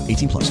prohibited by law.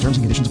 18+. Terms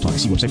and conditions apply.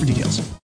 See website for details.